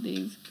worked 2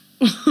 days.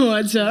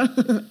 Wacha.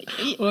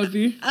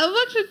 Wapi? I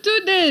worked for 2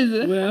 days.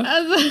 Where?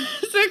 As a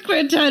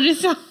secretary.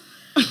 So.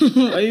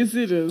 Are you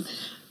serious?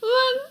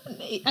 Well,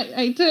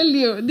 I tell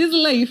you, this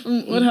life.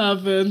 What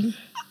happened?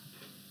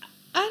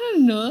 I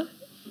don't know.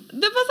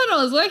 The person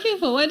I was working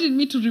for wanted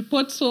me to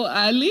report so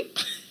early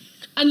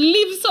and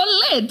leave so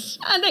late.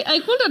 And I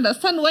couldn't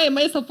understand, why am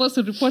I supposed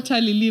to report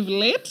early, leave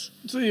late?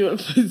 So you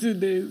worked for 2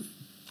 days.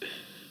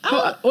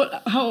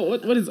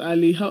 What is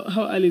early?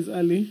 How early is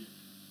early?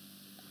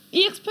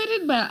 He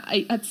expected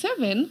at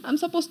 7, I'm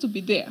supposed to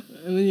be there.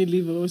 And then you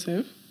leave at what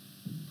time?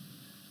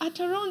 At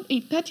around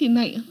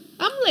 8:39.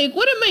 I'm like,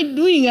 what am I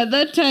doing at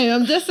that time?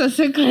 I'm just a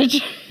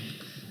secretary.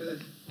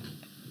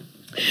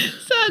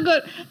 So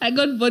I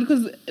got bored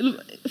because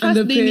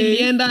first day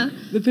nilienda.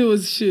 The pay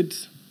was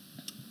shit.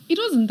 It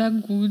wasn't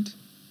that good.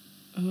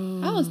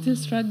 Oh. I was still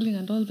struggling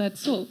and all that.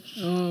 So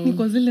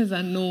niko zile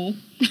za no.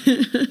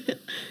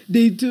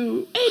 Day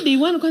 2. Day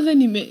 1 kwanza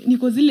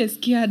niko zile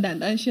scared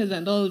and anxious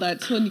and all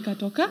that. So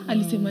nikatoka,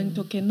 alisema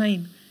nitoke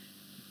 9.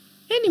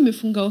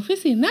 Nimefunga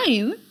ofisi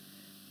 9.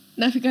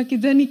 Nafika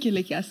kijani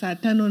kile kia saa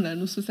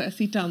 5:30 saa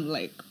 6. I'm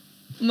like,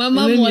 my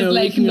mom was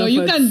like, no,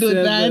 you can't do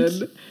 7.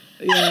 That.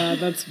 Yeah,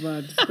 that's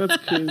bad. That's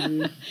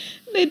crazy.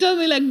 They told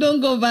me, like,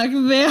 don't go back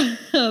there.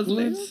 I was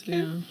like,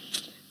 okay.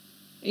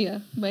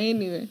 Yeah, but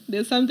anyway,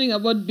 there's something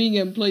about being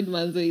employed,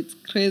 manze. It's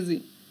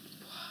crazy.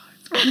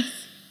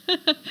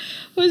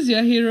 Who's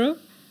your hero?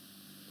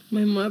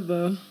 My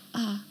mother.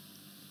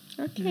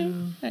 Okay.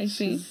 Yeah, I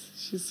see.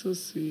 She's so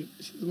sweet.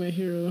 She's my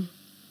hero.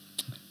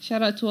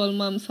 Shout out to all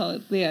moms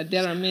out there.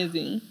 They're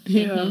amazing.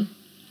 Yeah.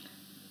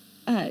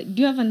 Do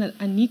you have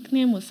a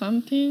nickname or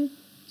something?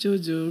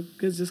 Jojo.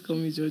 Guys just call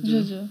me Jojo.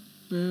 Jojo.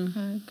 Yeah.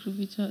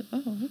 Groovy Jo.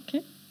 Oh,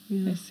 okay.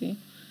 Yeah. I see.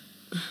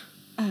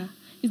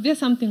 Is there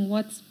something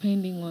worth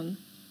spending on?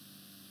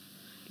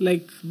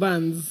 Like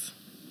bands?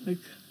 Like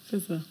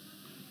pesa?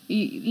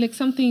 Like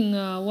something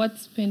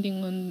worth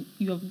spending on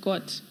you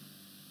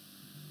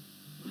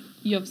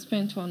have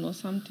spent on, or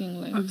something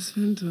like... I've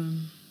spent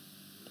on...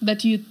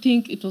 That you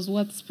think it was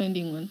worth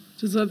spending on.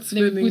 Just worth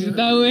spending on. Put it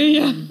that way,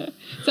 yeah.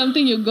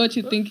 Something you got,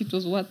 you think it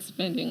was worth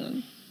spending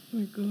on.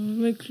 my God,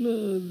 my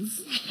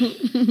clothes.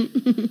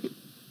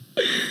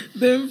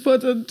 They're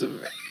important to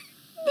me.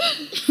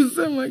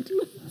 So my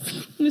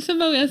clothes.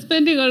 Nisema we are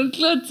spending on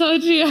clothes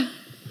out here.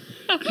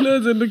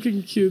 Clothes are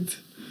looking cute.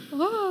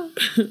 Wow.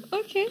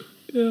 Okay.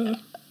 Yeah.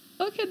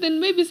 Okay, then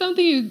maybe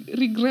something you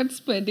regret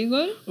spending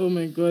on. Oh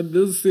my God,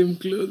 those same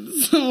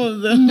clothes. Some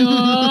of them.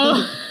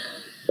 No.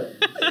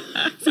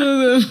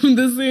 Some of them,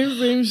 the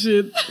same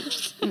shit.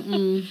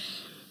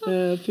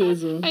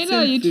 Peso. I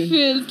know it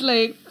feels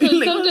like, cause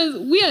Like, sometimes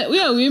we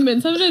are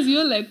women. Sometimes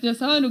you're like,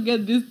 just I want to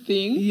get this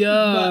thing.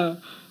 Yeah.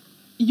 But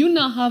you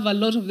now have a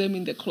lot of them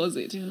in the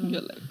closet. Yeah.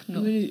 You're like, no.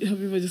 And then have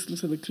you ever just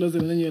looked at the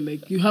closet and then you're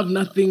like, you have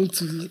nothing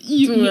to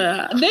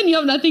wear. Then you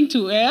have nothing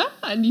to wear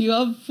and you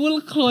have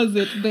full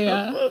closet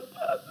there.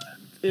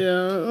 Yeah,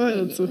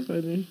 oh, that's so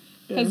funny.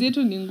 Kazi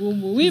yetu ni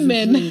ngumu.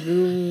 Women.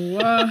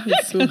 Wow,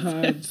 it's so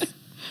hard.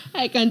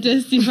 I can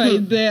testify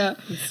it there.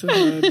 It's so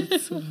hard.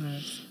 It's so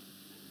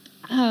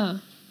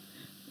hard.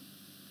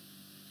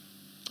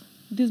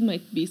 This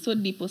might be so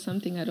deep or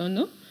something, I don't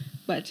know.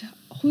 But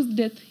whose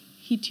death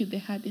hit you the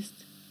hardest?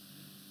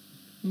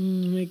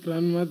 My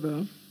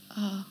grandmother.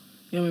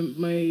 Yeah,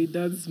 my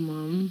dad's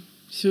mom.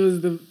 She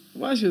was so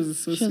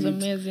She sweet. was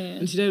amazing.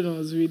 And she died when I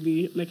was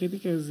really, I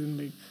think I was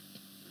in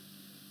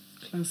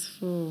class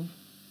 4. Wow.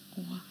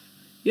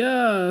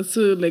 Yeah,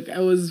 so I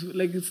was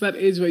it's that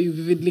age where you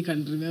vividly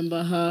can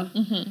remember her.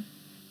 Mm-hmm.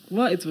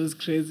 Well, it was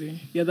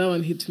crazy. Yeah, that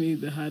one hit me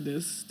the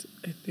hardest,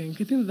 I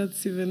think. I think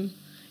that's even,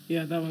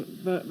 yeah, that one,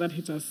 that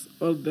hit us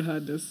all the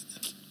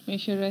hardest. May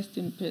she rest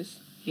in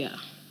peace. Yeah.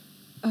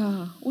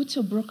 What's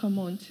your broke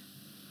amount?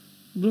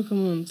 Broke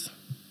amount.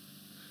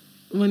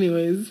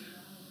 Money-wise.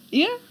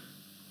 Yeah.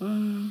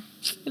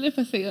 Ile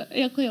pesa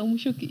yako ya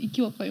mwisho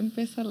ikiwa kwa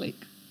M-Pesa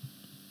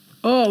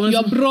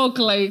you're broke,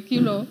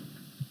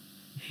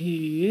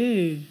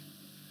 Hey.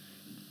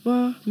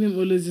 Well, I'm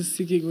always just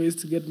seeking ways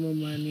to get more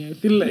money. I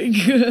feel like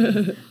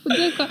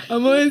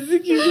I'm always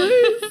seeking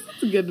ways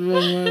to get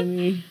more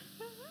money.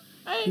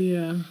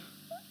 Yeah.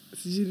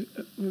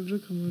 My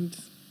broke amount.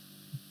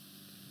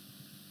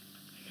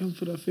 I can't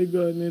put a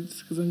figure on it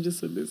because I'm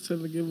just always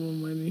trying to get more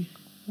money.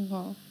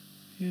 Wow.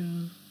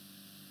 Yeah.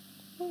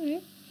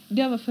 Okay. Do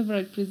you have a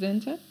favorite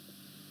presenter?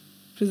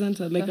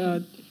 Presenter,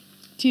 a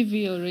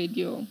TV or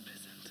radio?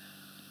 Presenter.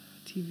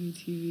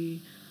 TV.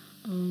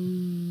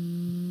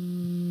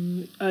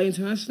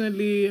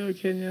 Internationally or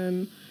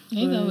Kenyan.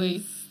 Either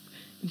way.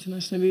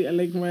 Internationally, I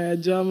like Maya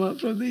Jama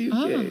from the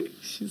UK.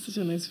 She's such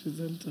a nice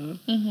presenter.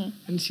 Mm-hmm.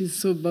 And she's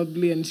so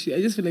bubbly, and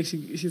I just feel like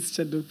she's such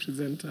a dope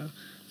presenter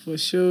for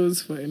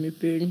shows, for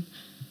anything.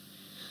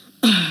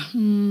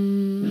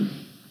 Kenyan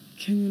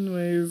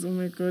ways, oh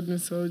my God,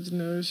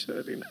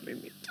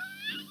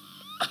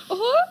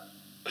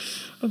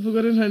 I've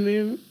forgotten her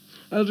name.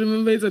 I'll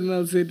remember it and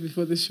I'll say it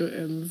before the show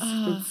ends.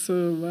 It's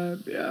so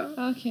bad,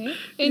 yeah. Okay.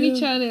 Any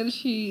channel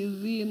she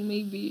is in,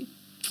 maybe?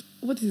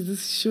 What is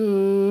this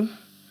show?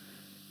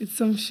 It's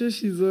some show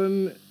she's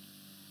on.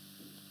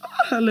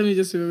 Let me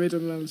just remember it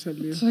and I'll tell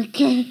you. It's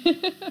okay.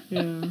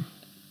 Yeah.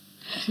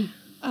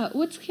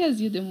 What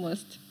scares you the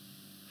most?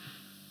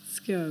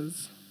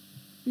 Scares?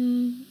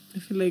 I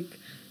feel like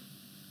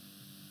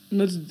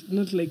not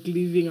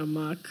leaving a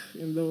mark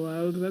in the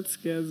world. That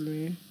scares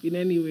me in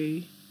any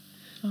way.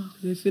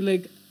 I feel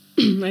like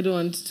I don't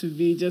want to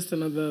be just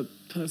another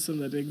person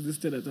that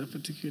existed at a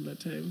particular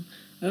time.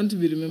 I want to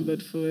be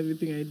remembered for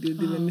everything I did,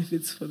 even if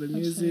it's for the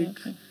music,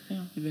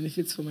 even if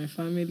it's for my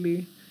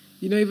family.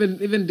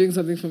 Even doing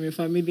something for my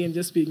family and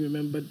just being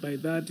remembered by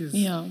that is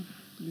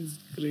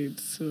great.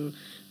 So,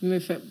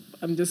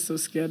 I'm just so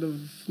scared of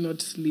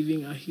not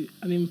leaving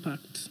an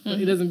impact.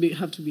 It doesn't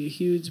have to be a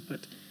huge,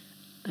 but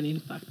an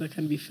impact that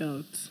can be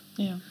felt.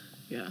 Yeah.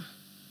 Yeah.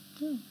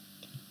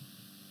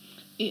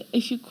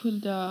 If you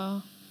could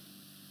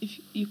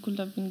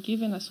have been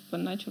given a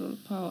supernatural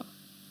power,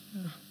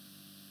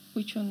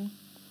 which one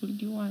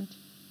would you want?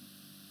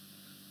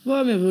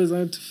 Well, I've always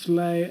wanted to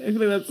fly. I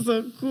feel like that's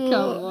so cool.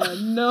 Come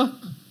on, no.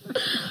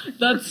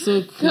 That's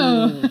so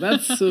cool.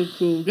 That's so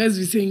cool. Guys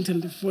be saying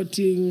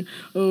teleporting,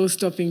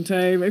 stopping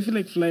time. I feel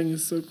like flying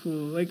is so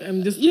cool.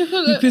 I'm just, you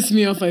piss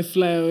me off, I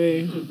fly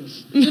away.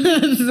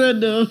 That's so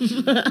dope.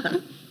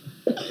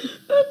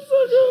 That's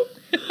so dope.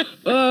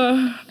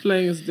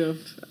 Flying is dope.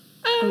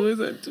 I always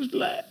want to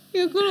fly.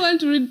 You could want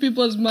to read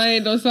people's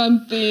mind or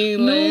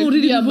something. No,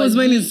 reading people's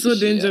mind is so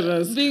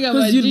dangerous.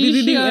 Because you'll be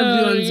reading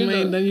everyone's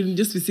mind and you'll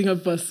just be seeing how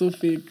people are so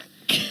fake.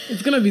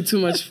 It's going to be too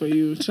much for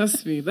you.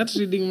 Trust me. That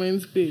reading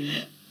minds thing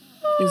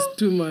is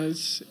too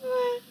much.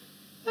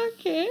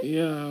 Okay.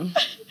 Yeah.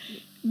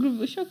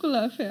 Groovy Jo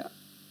kula fare.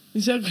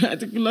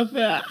 Kula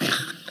fare.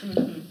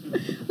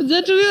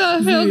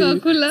 Hujatumiwa fare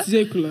ukakula?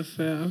 Sijai kula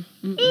fare.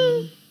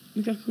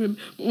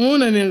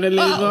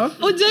 Unaniangalia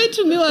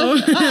Hujaitumiwa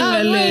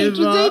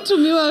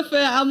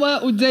fare ama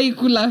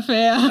hujaikula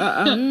fare?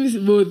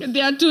 Both.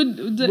 They are two.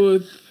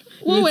 Both.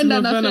 Wewe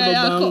uenda na fare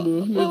yako.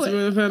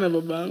 Nimetumia na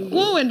babangu.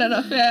 Wewe uenda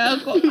na fare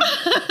yako.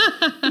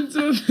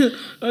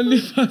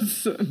 Only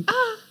person.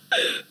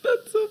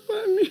 That's so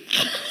funny.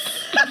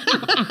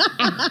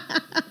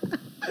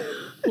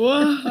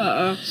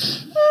 Wow.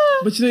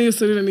 But you know your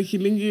story na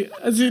kilingi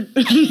as in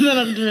na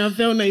kutumia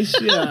fare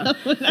unaishia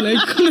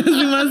like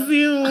lazima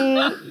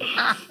simu.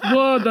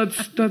 Wow,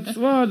 that's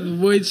what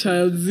boy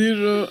child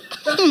 0.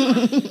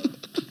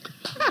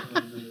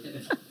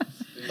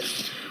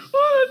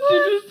 Oh,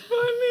 this is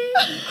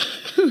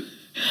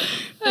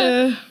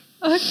funny.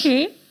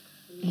 Okay.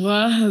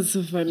 Wow, that's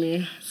so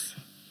funny.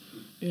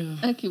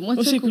 Yeah. Okay,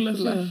 what's kula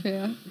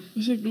fare?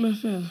 Kula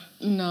fare?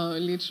 No,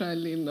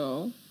 literally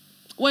no.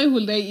 Why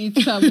would I eat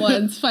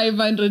someone's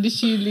 500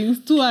 shillings,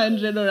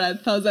 200 or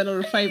 1,000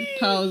 or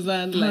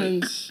 5,000?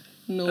 Like,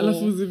 no.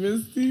 Alafu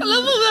zimesti.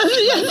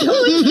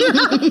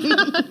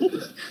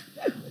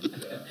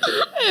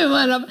 Hey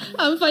man,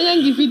 I'm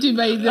fine fiti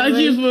by the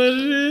way. For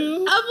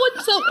real.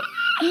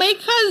 My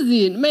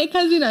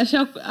cousin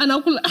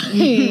anakula.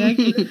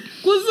 Okay.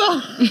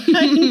 Kuso.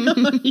 I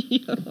know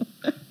you.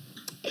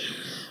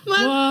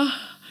 Man.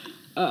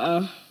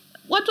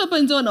 Watu hapa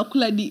nje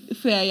wanakula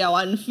fare ya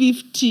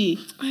 150.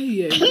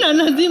 Na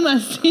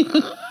lazima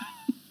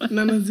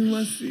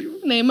simu.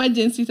 Na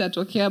emergency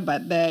itatokea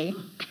baadaye.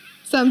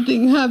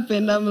 Something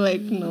happened. I'm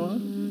like,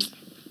 no.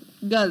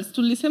 Girls,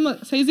 tulisema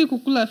saizi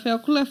kula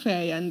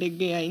fare ya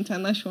ndege ya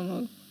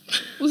international.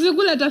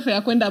 Usikula hata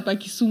fare kwenda hapa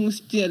Kisumu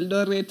City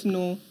Eldoret,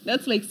 no.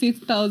 That's like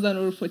 6,000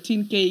 or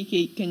 14k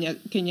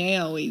Kenya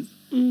Airways.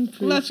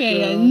 Kula fare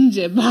ya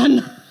nje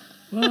bana.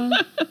 Wow.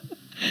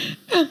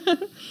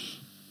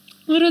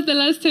 When was the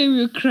last time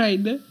you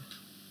cried?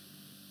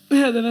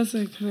 Yeah, the last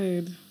time I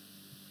cried.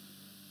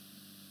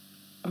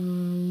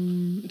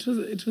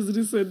 It was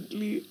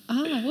recently.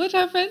 What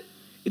happened?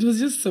 It was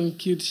just some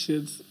cute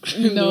shit.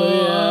 No.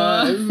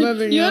 Yeah,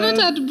 nothing You're else.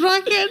 not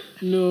heartbroken?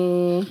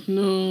 No,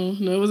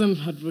 I wasn't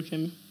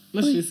heartbroken.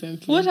 Not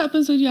recently. What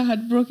happens when you're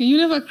heartbroken? You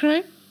never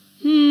cry?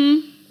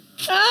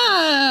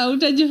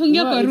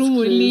 Utajifungia kwa room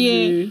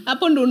ulie.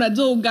 Hapo ndo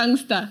unajua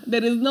gangster.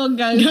 There is no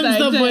gangster.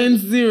 Gangster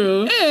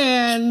 0.0.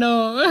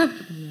 No. Yeah.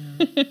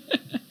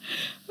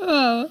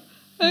 Oh,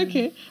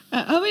 okay.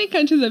 How many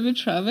countries have you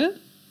traveled?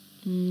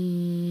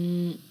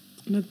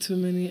 Not too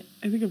many.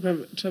 I think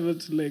I've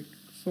traveled to like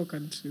 4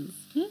 countries.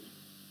 Yeah.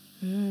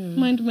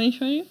 Mind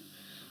mentioning?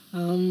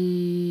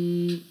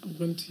 I've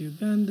gone to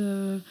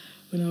Uganda.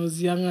 When I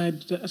was younger, I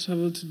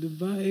traveled to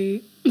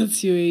Dubai.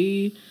 That's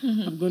UAE.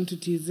 I've gone to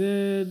TZ.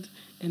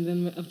 And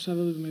then I've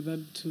traveled with my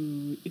dad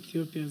to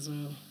Ethiopia as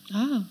well.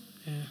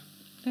 Yeah.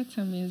 That's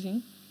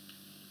amazing.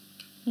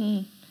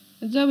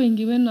 Unajua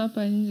wengi wenu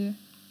hapa nje.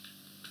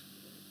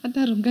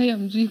 Hata runga ya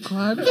mjui kwa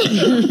wapi.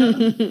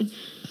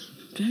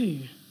 Guy,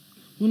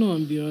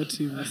 unawaambia watu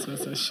hivi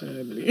sasa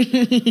shali.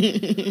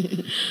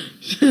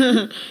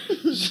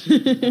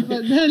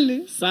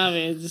 Badali.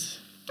 Savage.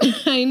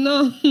 I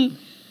know.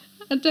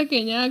 Hata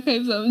Kenya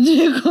archives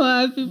mjui kwa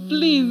wapi.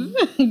 Please,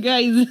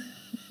 guys.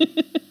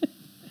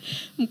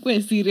 I'm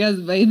quite serious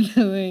by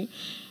the way.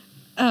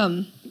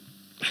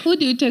 Who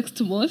do you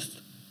text most?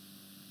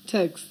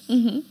 Text?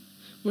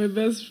 My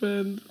best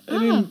friend.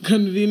 Any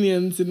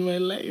inconvenience in my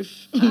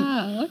life.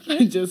 Okay.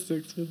 I just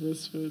text my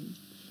best friend.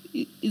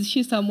 Is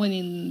she someone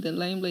in the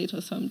limelight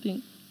or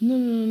something?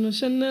 No.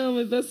 Chanel,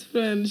 my best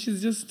friend.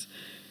 She's just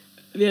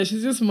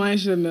my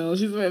Chanel.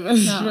 She's my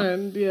best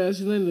friend. Yeah,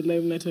 she's not in the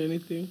limelight or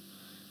anything.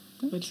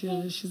 Okay. But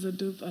yeah, she's a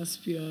dope ass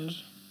PR.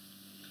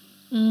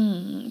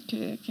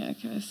 Okay,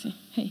 I see.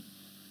 Hey,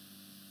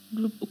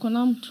 group uko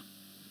na mtu?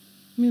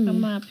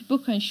 Kama people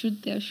can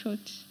shoot their shot.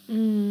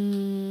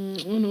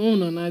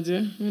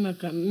 Unaonaje? Mimi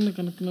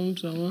kana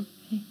mtu ama?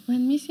 Man,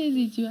 mimi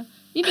siwezi jua.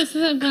 Hivi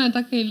sasa nilikuwa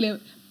nataka ile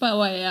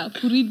power ya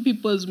to read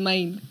people's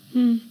mind.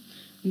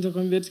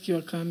 Nitakwambia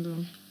tukiwa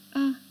kando.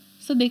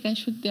 So they can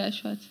shoot their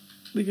shot.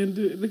 They can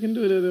do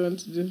whatever they want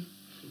to do.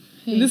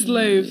 Hey. In this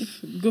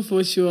life, go for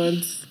what you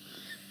want.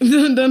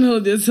 Don't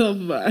hold yourself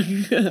back.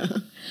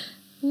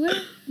 Well,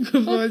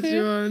 go for what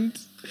you want.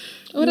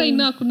 Right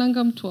now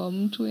kunanga mtu wa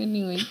mtu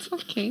anyway. It's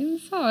okay.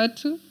 Sawa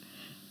tu.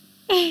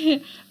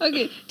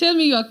 Okay, tell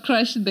me your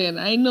crush then.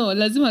 I know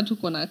lazima tu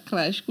kuna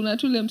crush. Kuna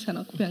tule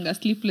msana kupianga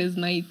sleepless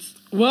nights.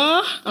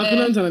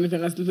 Hakuna mtu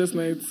ananipianga sleepless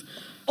nights.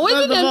 Why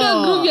did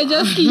you group you're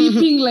just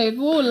sleeping like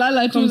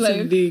lala tu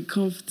like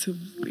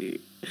comfortably.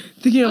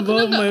 Thinking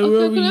about my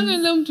worries. Kuna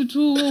ile mtu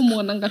tu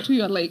muonanga tu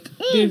you're like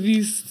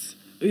Davis.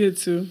 Yeah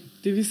too.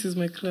 Davis is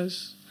my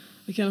crush.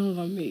 I can't hold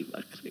on me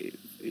back crazy.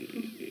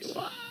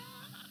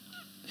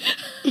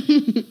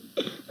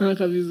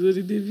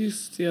 Vizuri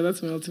Davis. Yeah,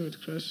 that's my ultimate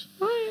crush.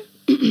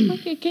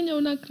 Okay, Kenya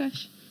una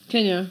crush?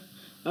 Kenya.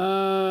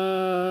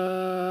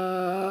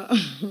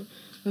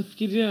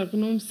 Nafikiria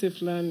kuna mse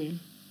fulani.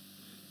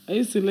 I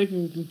used to like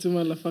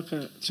mtuma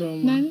lafaka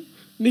choma. Nani?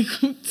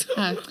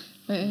 Nikumtuma.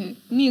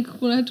 Ni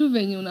kuna tu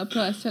venye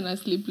unapewa sana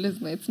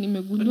sleepless nights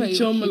nimegundua hiyo.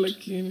 Choma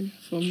lakini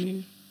for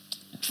me.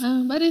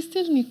 But it's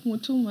still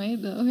nikumtuma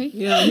either, okay?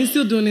 Yeah, he's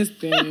still doing his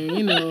thing,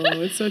 you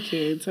know. It's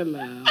okay, it's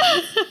allowed.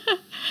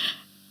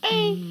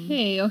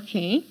 Hey,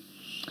 okay.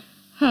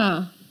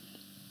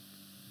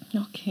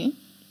 Okay.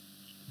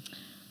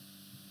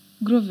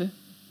 Groovy.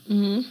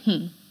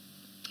 Mm-hmm.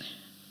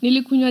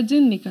 Nilikunywa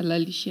jeni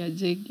nikalalishia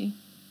jegi.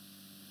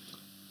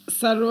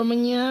 Ssaru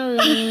Manyara.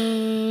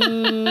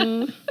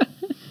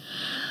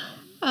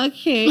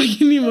 Okay.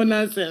 Lakini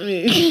mbona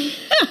semi?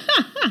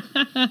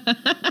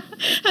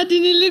 Hadi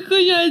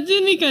nilikunywa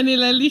jini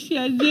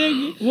kanilalisha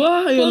jegi.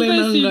 Wow, you're like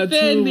nanga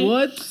too.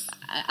 What?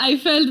 I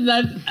felt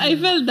that.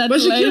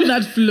 But she killed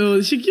that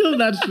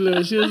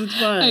flow. She was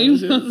fire. I know.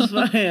 She was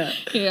fire.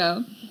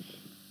 Yeah.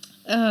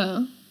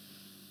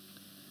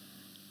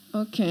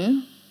 Okay.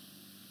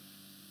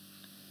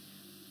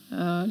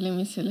 Let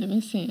me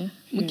see.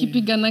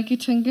 Mkipigana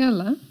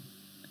kitengela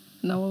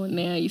na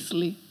waonea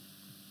Isli.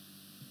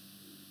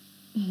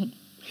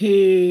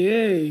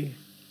 Hey.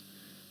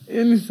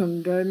 Ni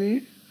song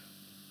gani?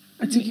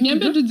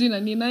 Niambia tu jina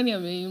ni nani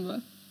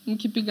ameimba.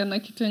 Mkipigana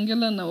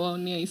kitengela na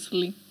waonea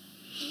Isli.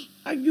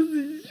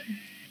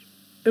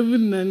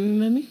 Even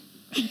nani?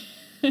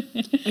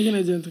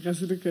 Akina janta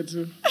kasirika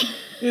tu.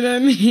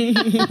 Nani?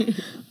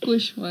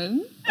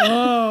 Kushman.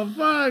 Oh,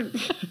 fuck.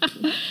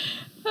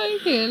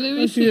 Okay, let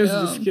me see.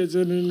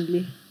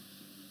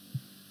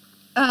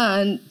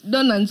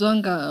 Dona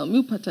Nzwanga mi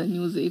upata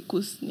news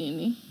ikus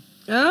nini?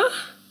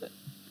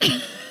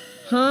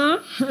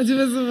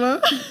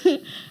 Ajimesema?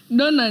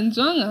 Dona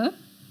Nzwanga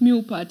mi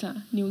upata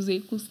news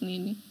ikus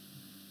nini?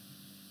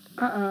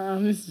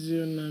 Mi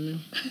sijui nani.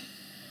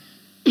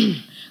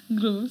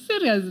 Groovy,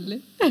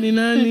 seriously? Ni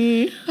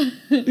nani?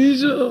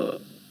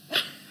 Nijo.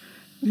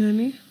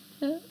 Nani?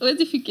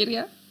 Wezi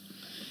fikiria?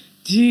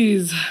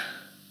 Jeez.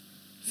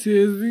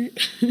 Seriously?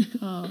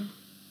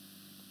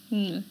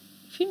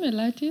 Female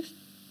artist?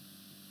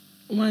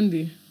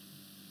 Mandy.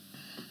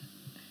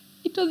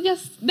 It was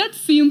just that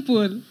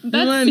simple.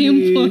 Mandy.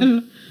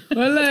 Simple.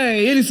 Wala,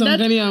 hii ni song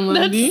gani ya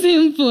Mandy? That's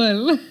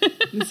simple.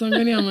 Ni song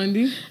gani ya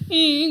Mandy?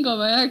 Hii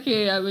ngoma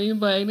yake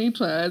ameimba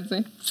inaitwa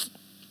aje?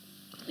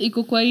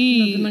 Iko kwa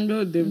hii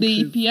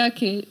the EP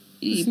yake,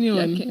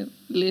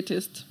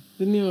 latest.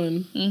 The new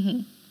one.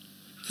 Mhm.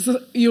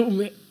 So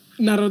you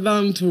narrow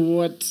down to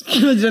what?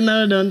 You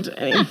narrow down to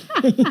anything.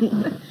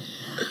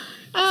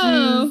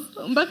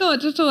 Mpaka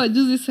watoto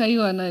wajuzi sahi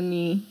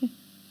wananidea.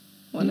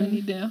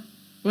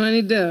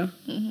 Wananidea?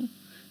 Mhm.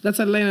 That's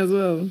a line as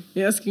well.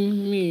 You're asking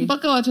me.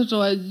 Mpaka watoto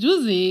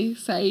wajuzi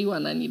sahi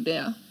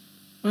wananidea.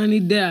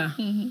 Wananidea?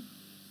 Mhm.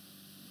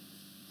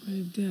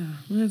 Wananidea.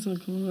 Mwanzo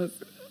kama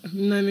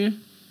nani?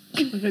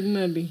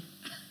 Mkadinali.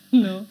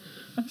 No.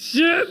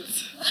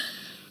 Shit.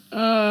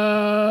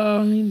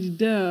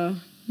 Wananidea.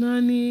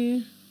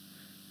 Nani?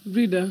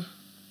 Reader.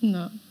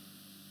 No.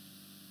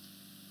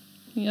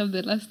 You have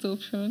the last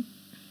option.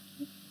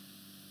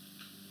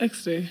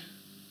 X-ray.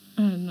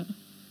 No.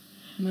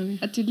 Nani?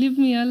 Ati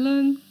leave me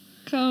alone.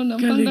 Kaa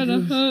unampanga na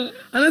ho.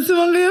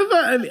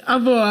 Anasemanga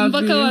hapo wapi?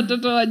 Mpaka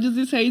watoto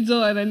wajuzi saizo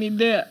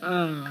wananidea.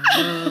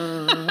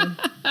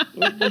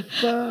 What the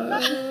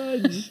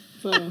fudge?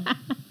 So.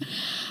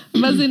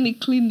 Basi ni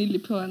clean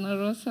nilipewa na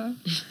Rosa.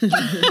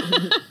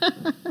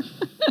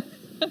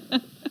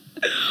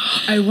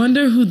 I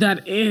wonder who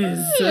that is.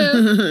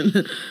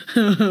 Yes.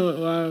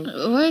 Wow.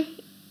 Why?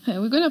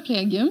 We're going to play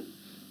a game.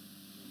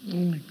 Oh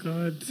my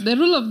God. The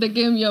rule of the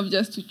game, you have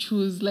just to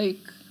choose. Like,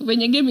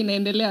 when your game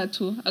inaendelea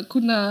tu,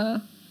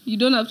 hakuna, you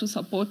don't have to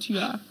support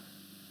your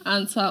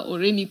answer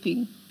or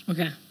anything.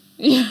 Okay.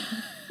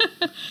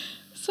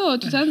 So,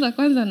 tutaanza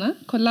kwanza na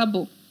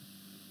collabo.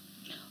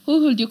 Who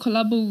would you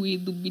collabo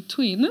with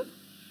between?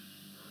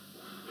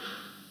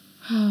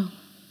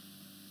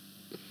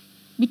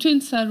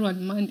 Between Ssaru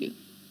and Mandy.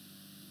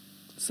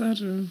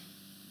 Ssaru.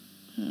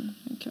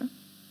 Okay.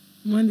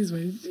 Mandy's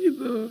my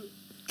hero.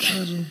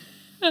 Ssaru.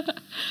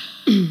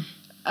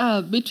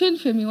 Between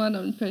Femi1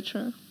 and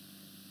Petra.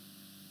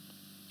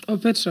 Oh,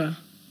 Petra.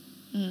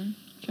 Okay.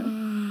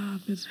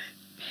 Petra.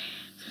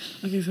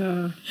 Okay,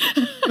 so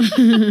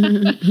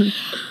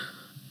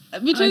I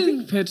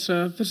think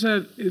Petra.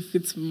 Petra, if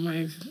it's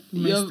my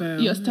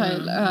style. Your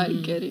style. Yeah. I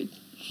get it.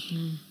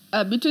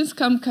 Between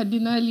Scar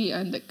Mkadinali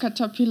and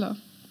Caterpillar.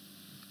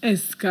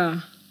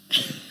 Scar.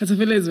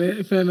 Caterpillar is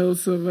my friend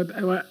also, but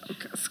I want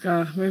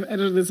Scar. I don't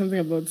know, there's something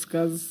about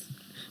Scar's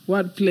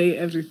wordplay,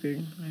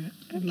 everything. I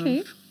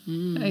Okay.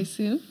 love. I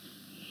see.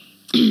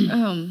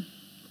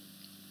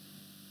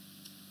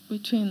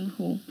 Between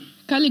who?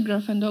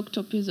 Calligraph and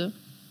Octopizzo.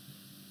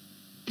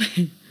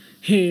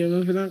 Hey,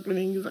 I'm not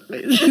going to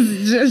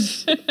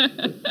just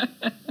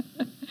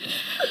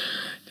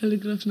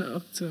Calligraph na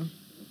Octo.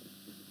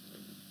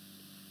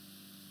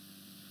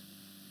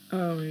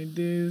 Oh my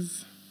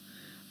days.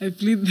 I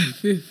plead the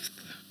fifth.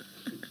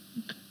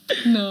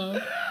 No.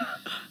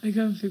 I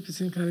can't pick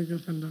between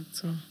Calligraph and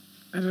Octo.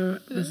 I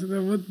don't know.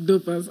 They're both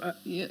dope as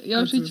You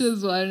have to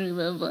choose one,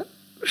 remember?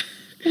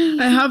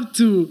 I have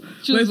to.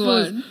 Choose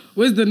one.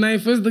 Where's the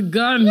knife? Where's the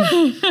gun?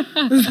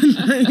 Where's the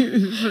knife?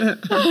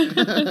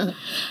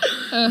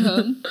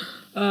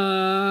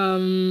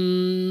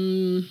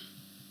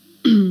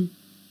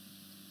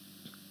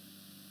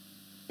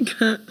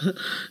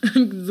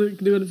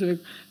 Do you want to say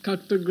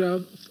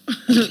cartograph?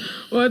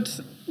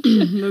 What?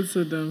 That's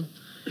so dumb.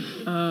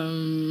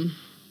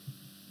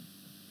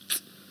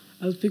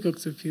 I'll pick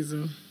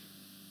Octopizzo.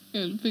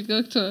 You'll pick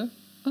Octo.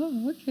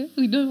 Oh, okay.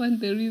 We don't want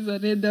the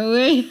reason either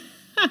way.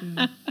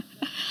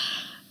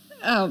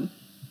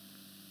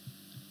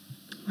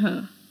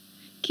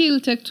 Kill,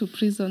 take to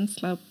prison,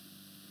 slap.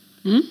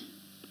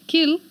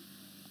 Kill,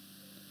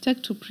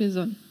 take to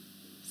prison,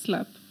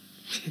 slap.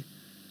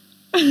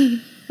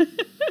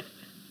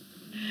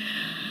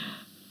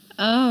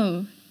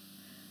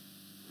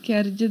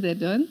 Kiarji the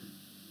Don,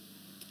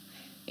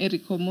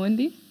 Erico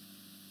Mondi.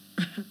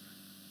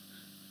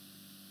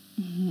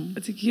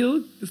 To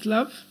kill,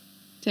 slap.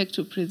 Take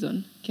to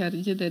prison,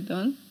 Kiarji the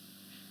Don,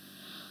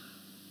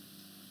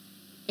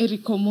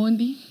 Erico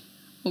Mondi,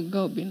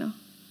 Ogobina.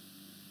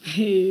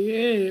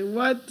 Hey,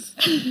 what?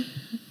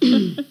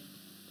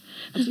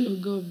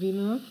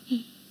 Ogobina.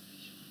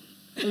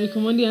 Erico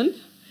Mondi and?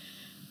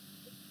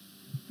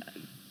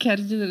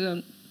 Kiarji the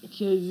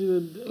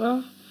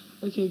Don.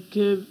 Okay,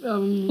 kill.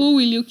 Who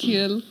will you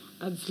kill?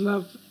 I'd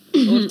slap.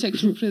 Or take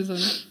to prison?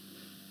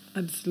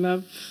 I'd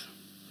slap.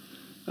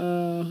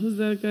 Who's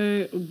that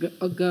guy?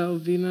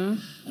 Ogobina.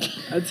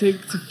 I'd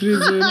take to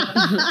prison.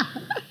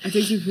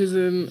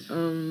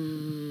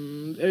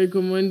 Eric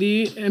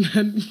Omondi, and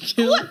I'd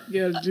kill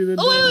Gertrude.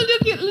 Why would you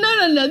kill?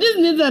 No. This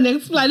needs an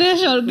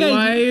explanation, guys.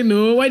 Why?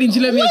 No. Why didn't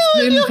you let me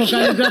explain for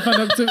calligraph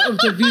and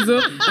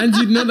octopizzo? And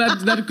you know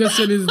that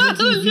question is not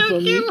easy for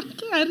me.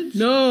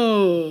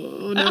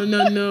 No. I'm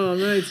not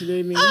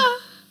explaining.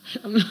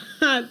 I'm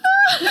not.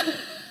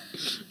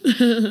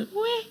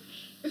 Wait.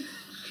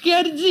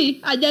 Gerji,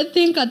 I just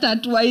think at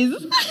that twice.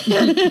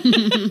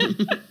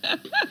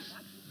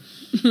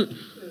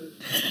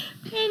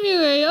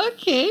 Anyway,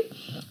 okay.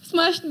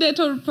 Smash, date,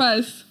 or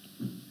pass?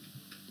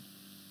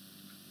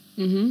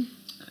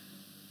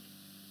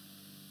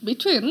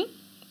 Between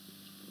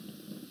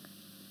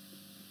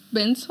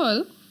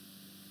Bensol,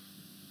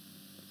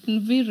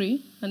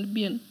 Nviri, and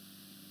Bien.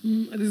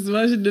 This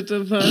smash, date,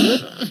 or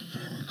pass?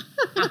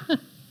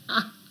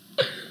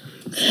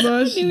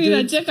 Smash,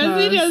 date, pass.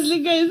 Seriously,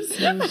 guys.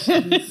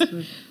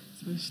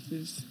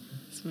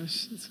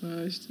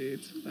 Smash,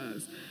 date,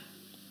 pass.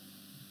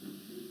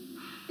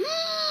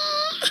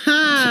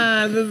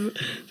 This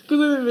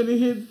couldn't really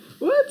hit.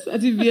 What?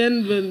 At the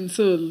end, Ben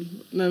Soul,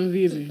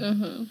 Namviri.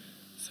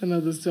 So now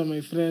those two are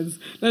my friends.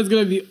 That's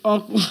gonna be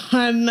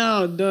awkward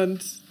now.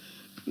 Don't.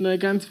 No, I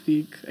can't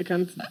speak. I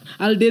can't.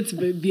 I'll date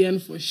Bien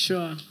for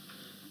sure.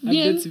 I'll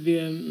date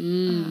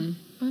Bien.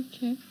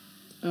 Okay.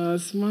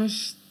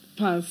 Smash,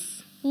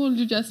 pass. Who will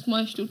you just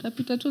smash to?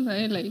 Tapita tu na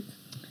like.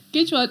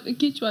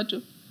 Kichwa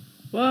tu.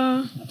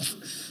 Wow.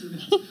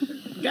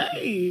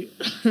 Guy.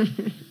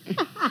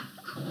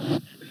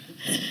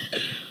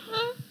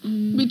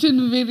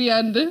 Between Viri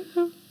and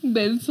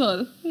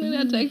Bensol.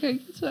 Nataka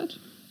kichwa tu.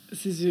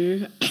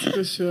 Sijui,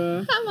 for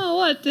sure. Ama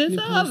wote,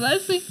 sawa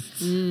basi.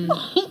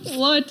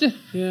 Wote.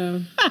 Yeah.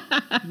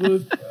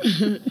 Both.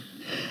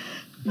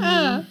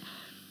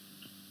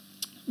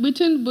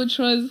 Between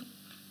Butchers.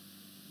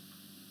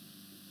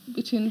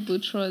 Sijui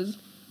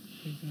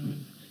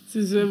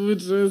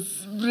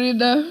Butchers.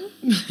 Breeder.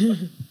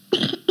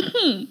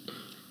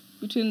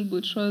 Between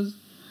Butchers,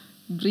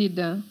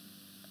 Breeder,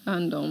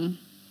 and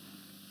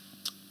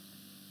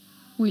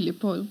Willie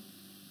Paul.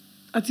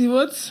 Ati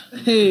what?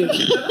 Hey.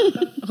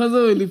 Because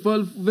Willie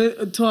Paul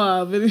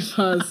very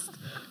fast.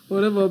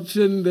 Whatever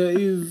option there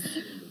is.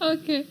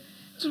 Okay.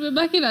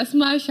 Tumebaki na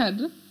smash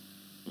and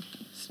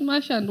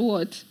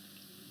what?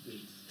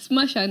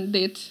 Smash and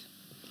date.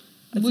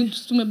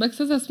 Tumebaki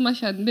sasa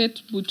smash and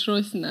date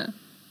Butros na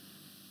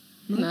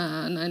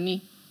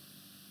nani?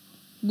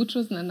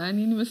 Butros na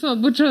nani? Nimesema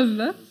Butros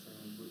na?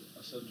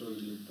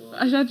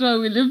 Ashatoa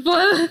Willie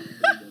Paul.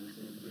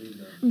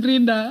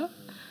 Breeder.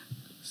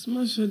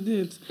 Smash or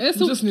date?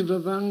 So, just ni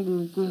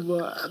babangu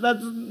kubwa.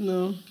 That's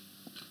no.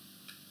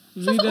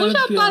 Sasa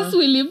usha pass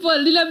Willie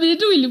Paul. Nilabidi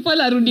tu Willie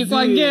Paul arudi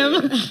kwa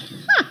game.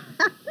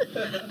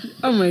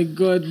 Oh my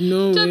God,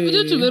 no way.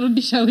 Tabidi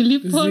tumerudisha Willie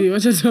Paul.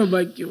 Wacha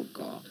tubaki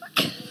huko.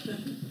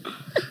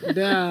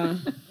 There.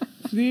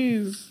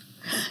 Please.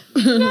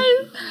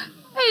 Guys,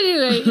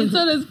 anyway, it's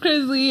always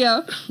crazy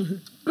here.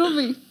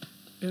 Groovy.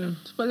 Yeah.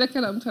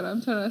 Tupeleke na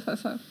mtara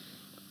sasa.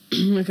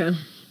 Okay.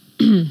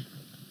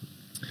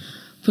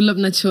 Pull up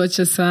na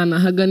chocha sana.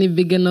 Haga ni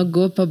bige na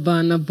gopa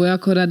bana. Boya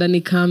korada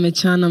ni kame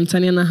chana.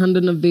 Mtani ana hando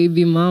na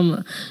baby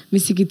mama.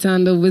 Misi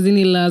kitanda. Uwezi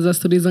ni laza.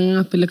 Stories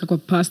nga peleka kwa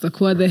pasta.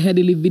 Kuwa the head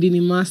ilibidi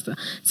ni master.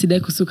 Sidai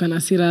kusuka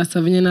na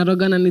sirasa. Venye na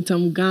roga na nita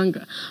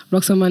mganga.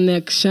 Roxa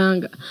manek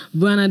shanga.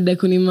 Buana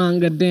deku ni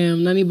manga.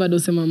 Damn. Nani bado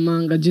sema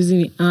manga. Juzi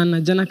ni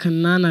ana. Jana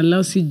kanana.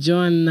 Leo si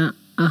Joanna.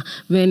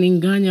 Veni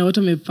nganya.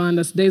 Watu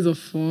mepanda. Days of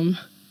form.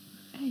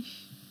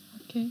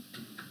 Okay.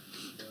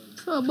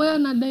 So, boya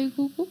na dai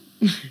kuku?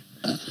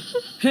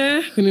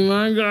 Hey,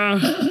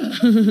 kunimanga.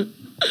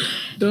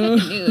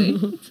 Anyway,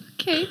 it's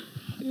okay.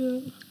 Yeah.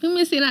 Let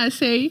me see that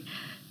say.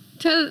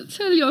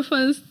 Tell your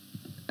fans,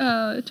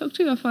 talk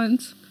to your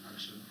fans.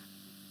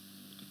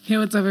 Hey,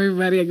 what's up,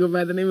 everybody? I go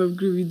by the name of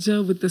Groovy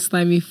Jo with the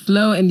slimy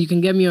flow, and you can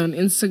get me on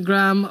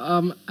Instagram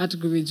at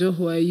Groovy Jo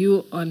Who Are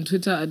You, on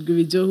Twitter at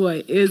Groovy Jo Who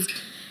I Is,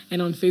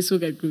 and on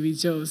Facebook at Groovy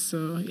Jo.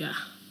 So yeah.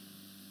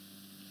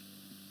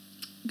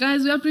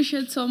 Guys, we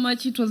appreciate so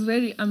much. It was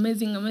very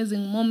amazing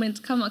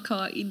moment. Kama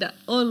kawaida,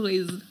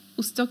 always.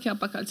 Usitoke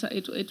hapa Culture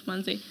 808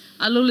 manze.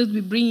 I'll always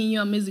be bringing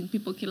you amazing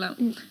people kila.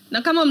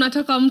 Na kama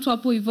mnataka mtu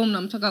hapo hivyo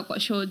mnamtaka kwa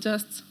show,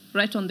 just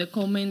write on the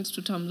comments,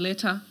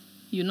 tutamleta.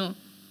 You know,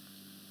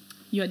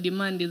 your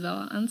demand is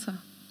our answer.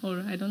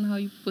 Or I don't know how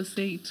you people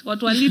say it.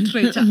 Watu wa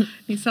literature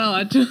ni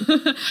sawa tu.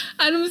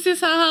 And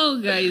msisahau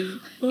guys.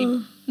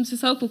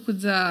 Msisahau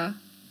kukuja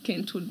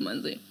Kentwood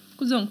manze.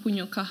 Kuja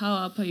mkunywe kahawa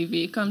hapa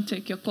hivi. Come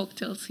take your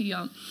cocktails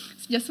here.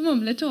 Sijasema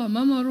mlete wa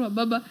mama au wa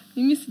baba.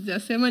 Mimi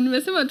sijasema.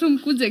 Nimesema tu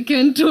mkuje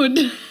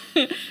Kentwood.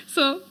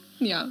 So,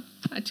 yeah.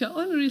 At your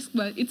own risk.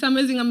 But it's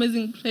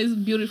amazing place.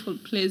 Beautiful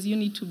place. You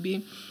need to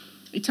be.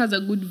 It has a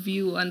good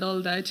view and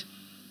all that.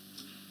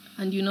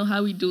 And you know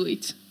how we do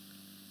it.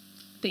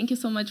 Thank you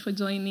so much for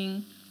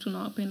joining.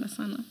 Tunawapenda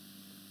sana.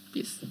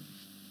 Peace.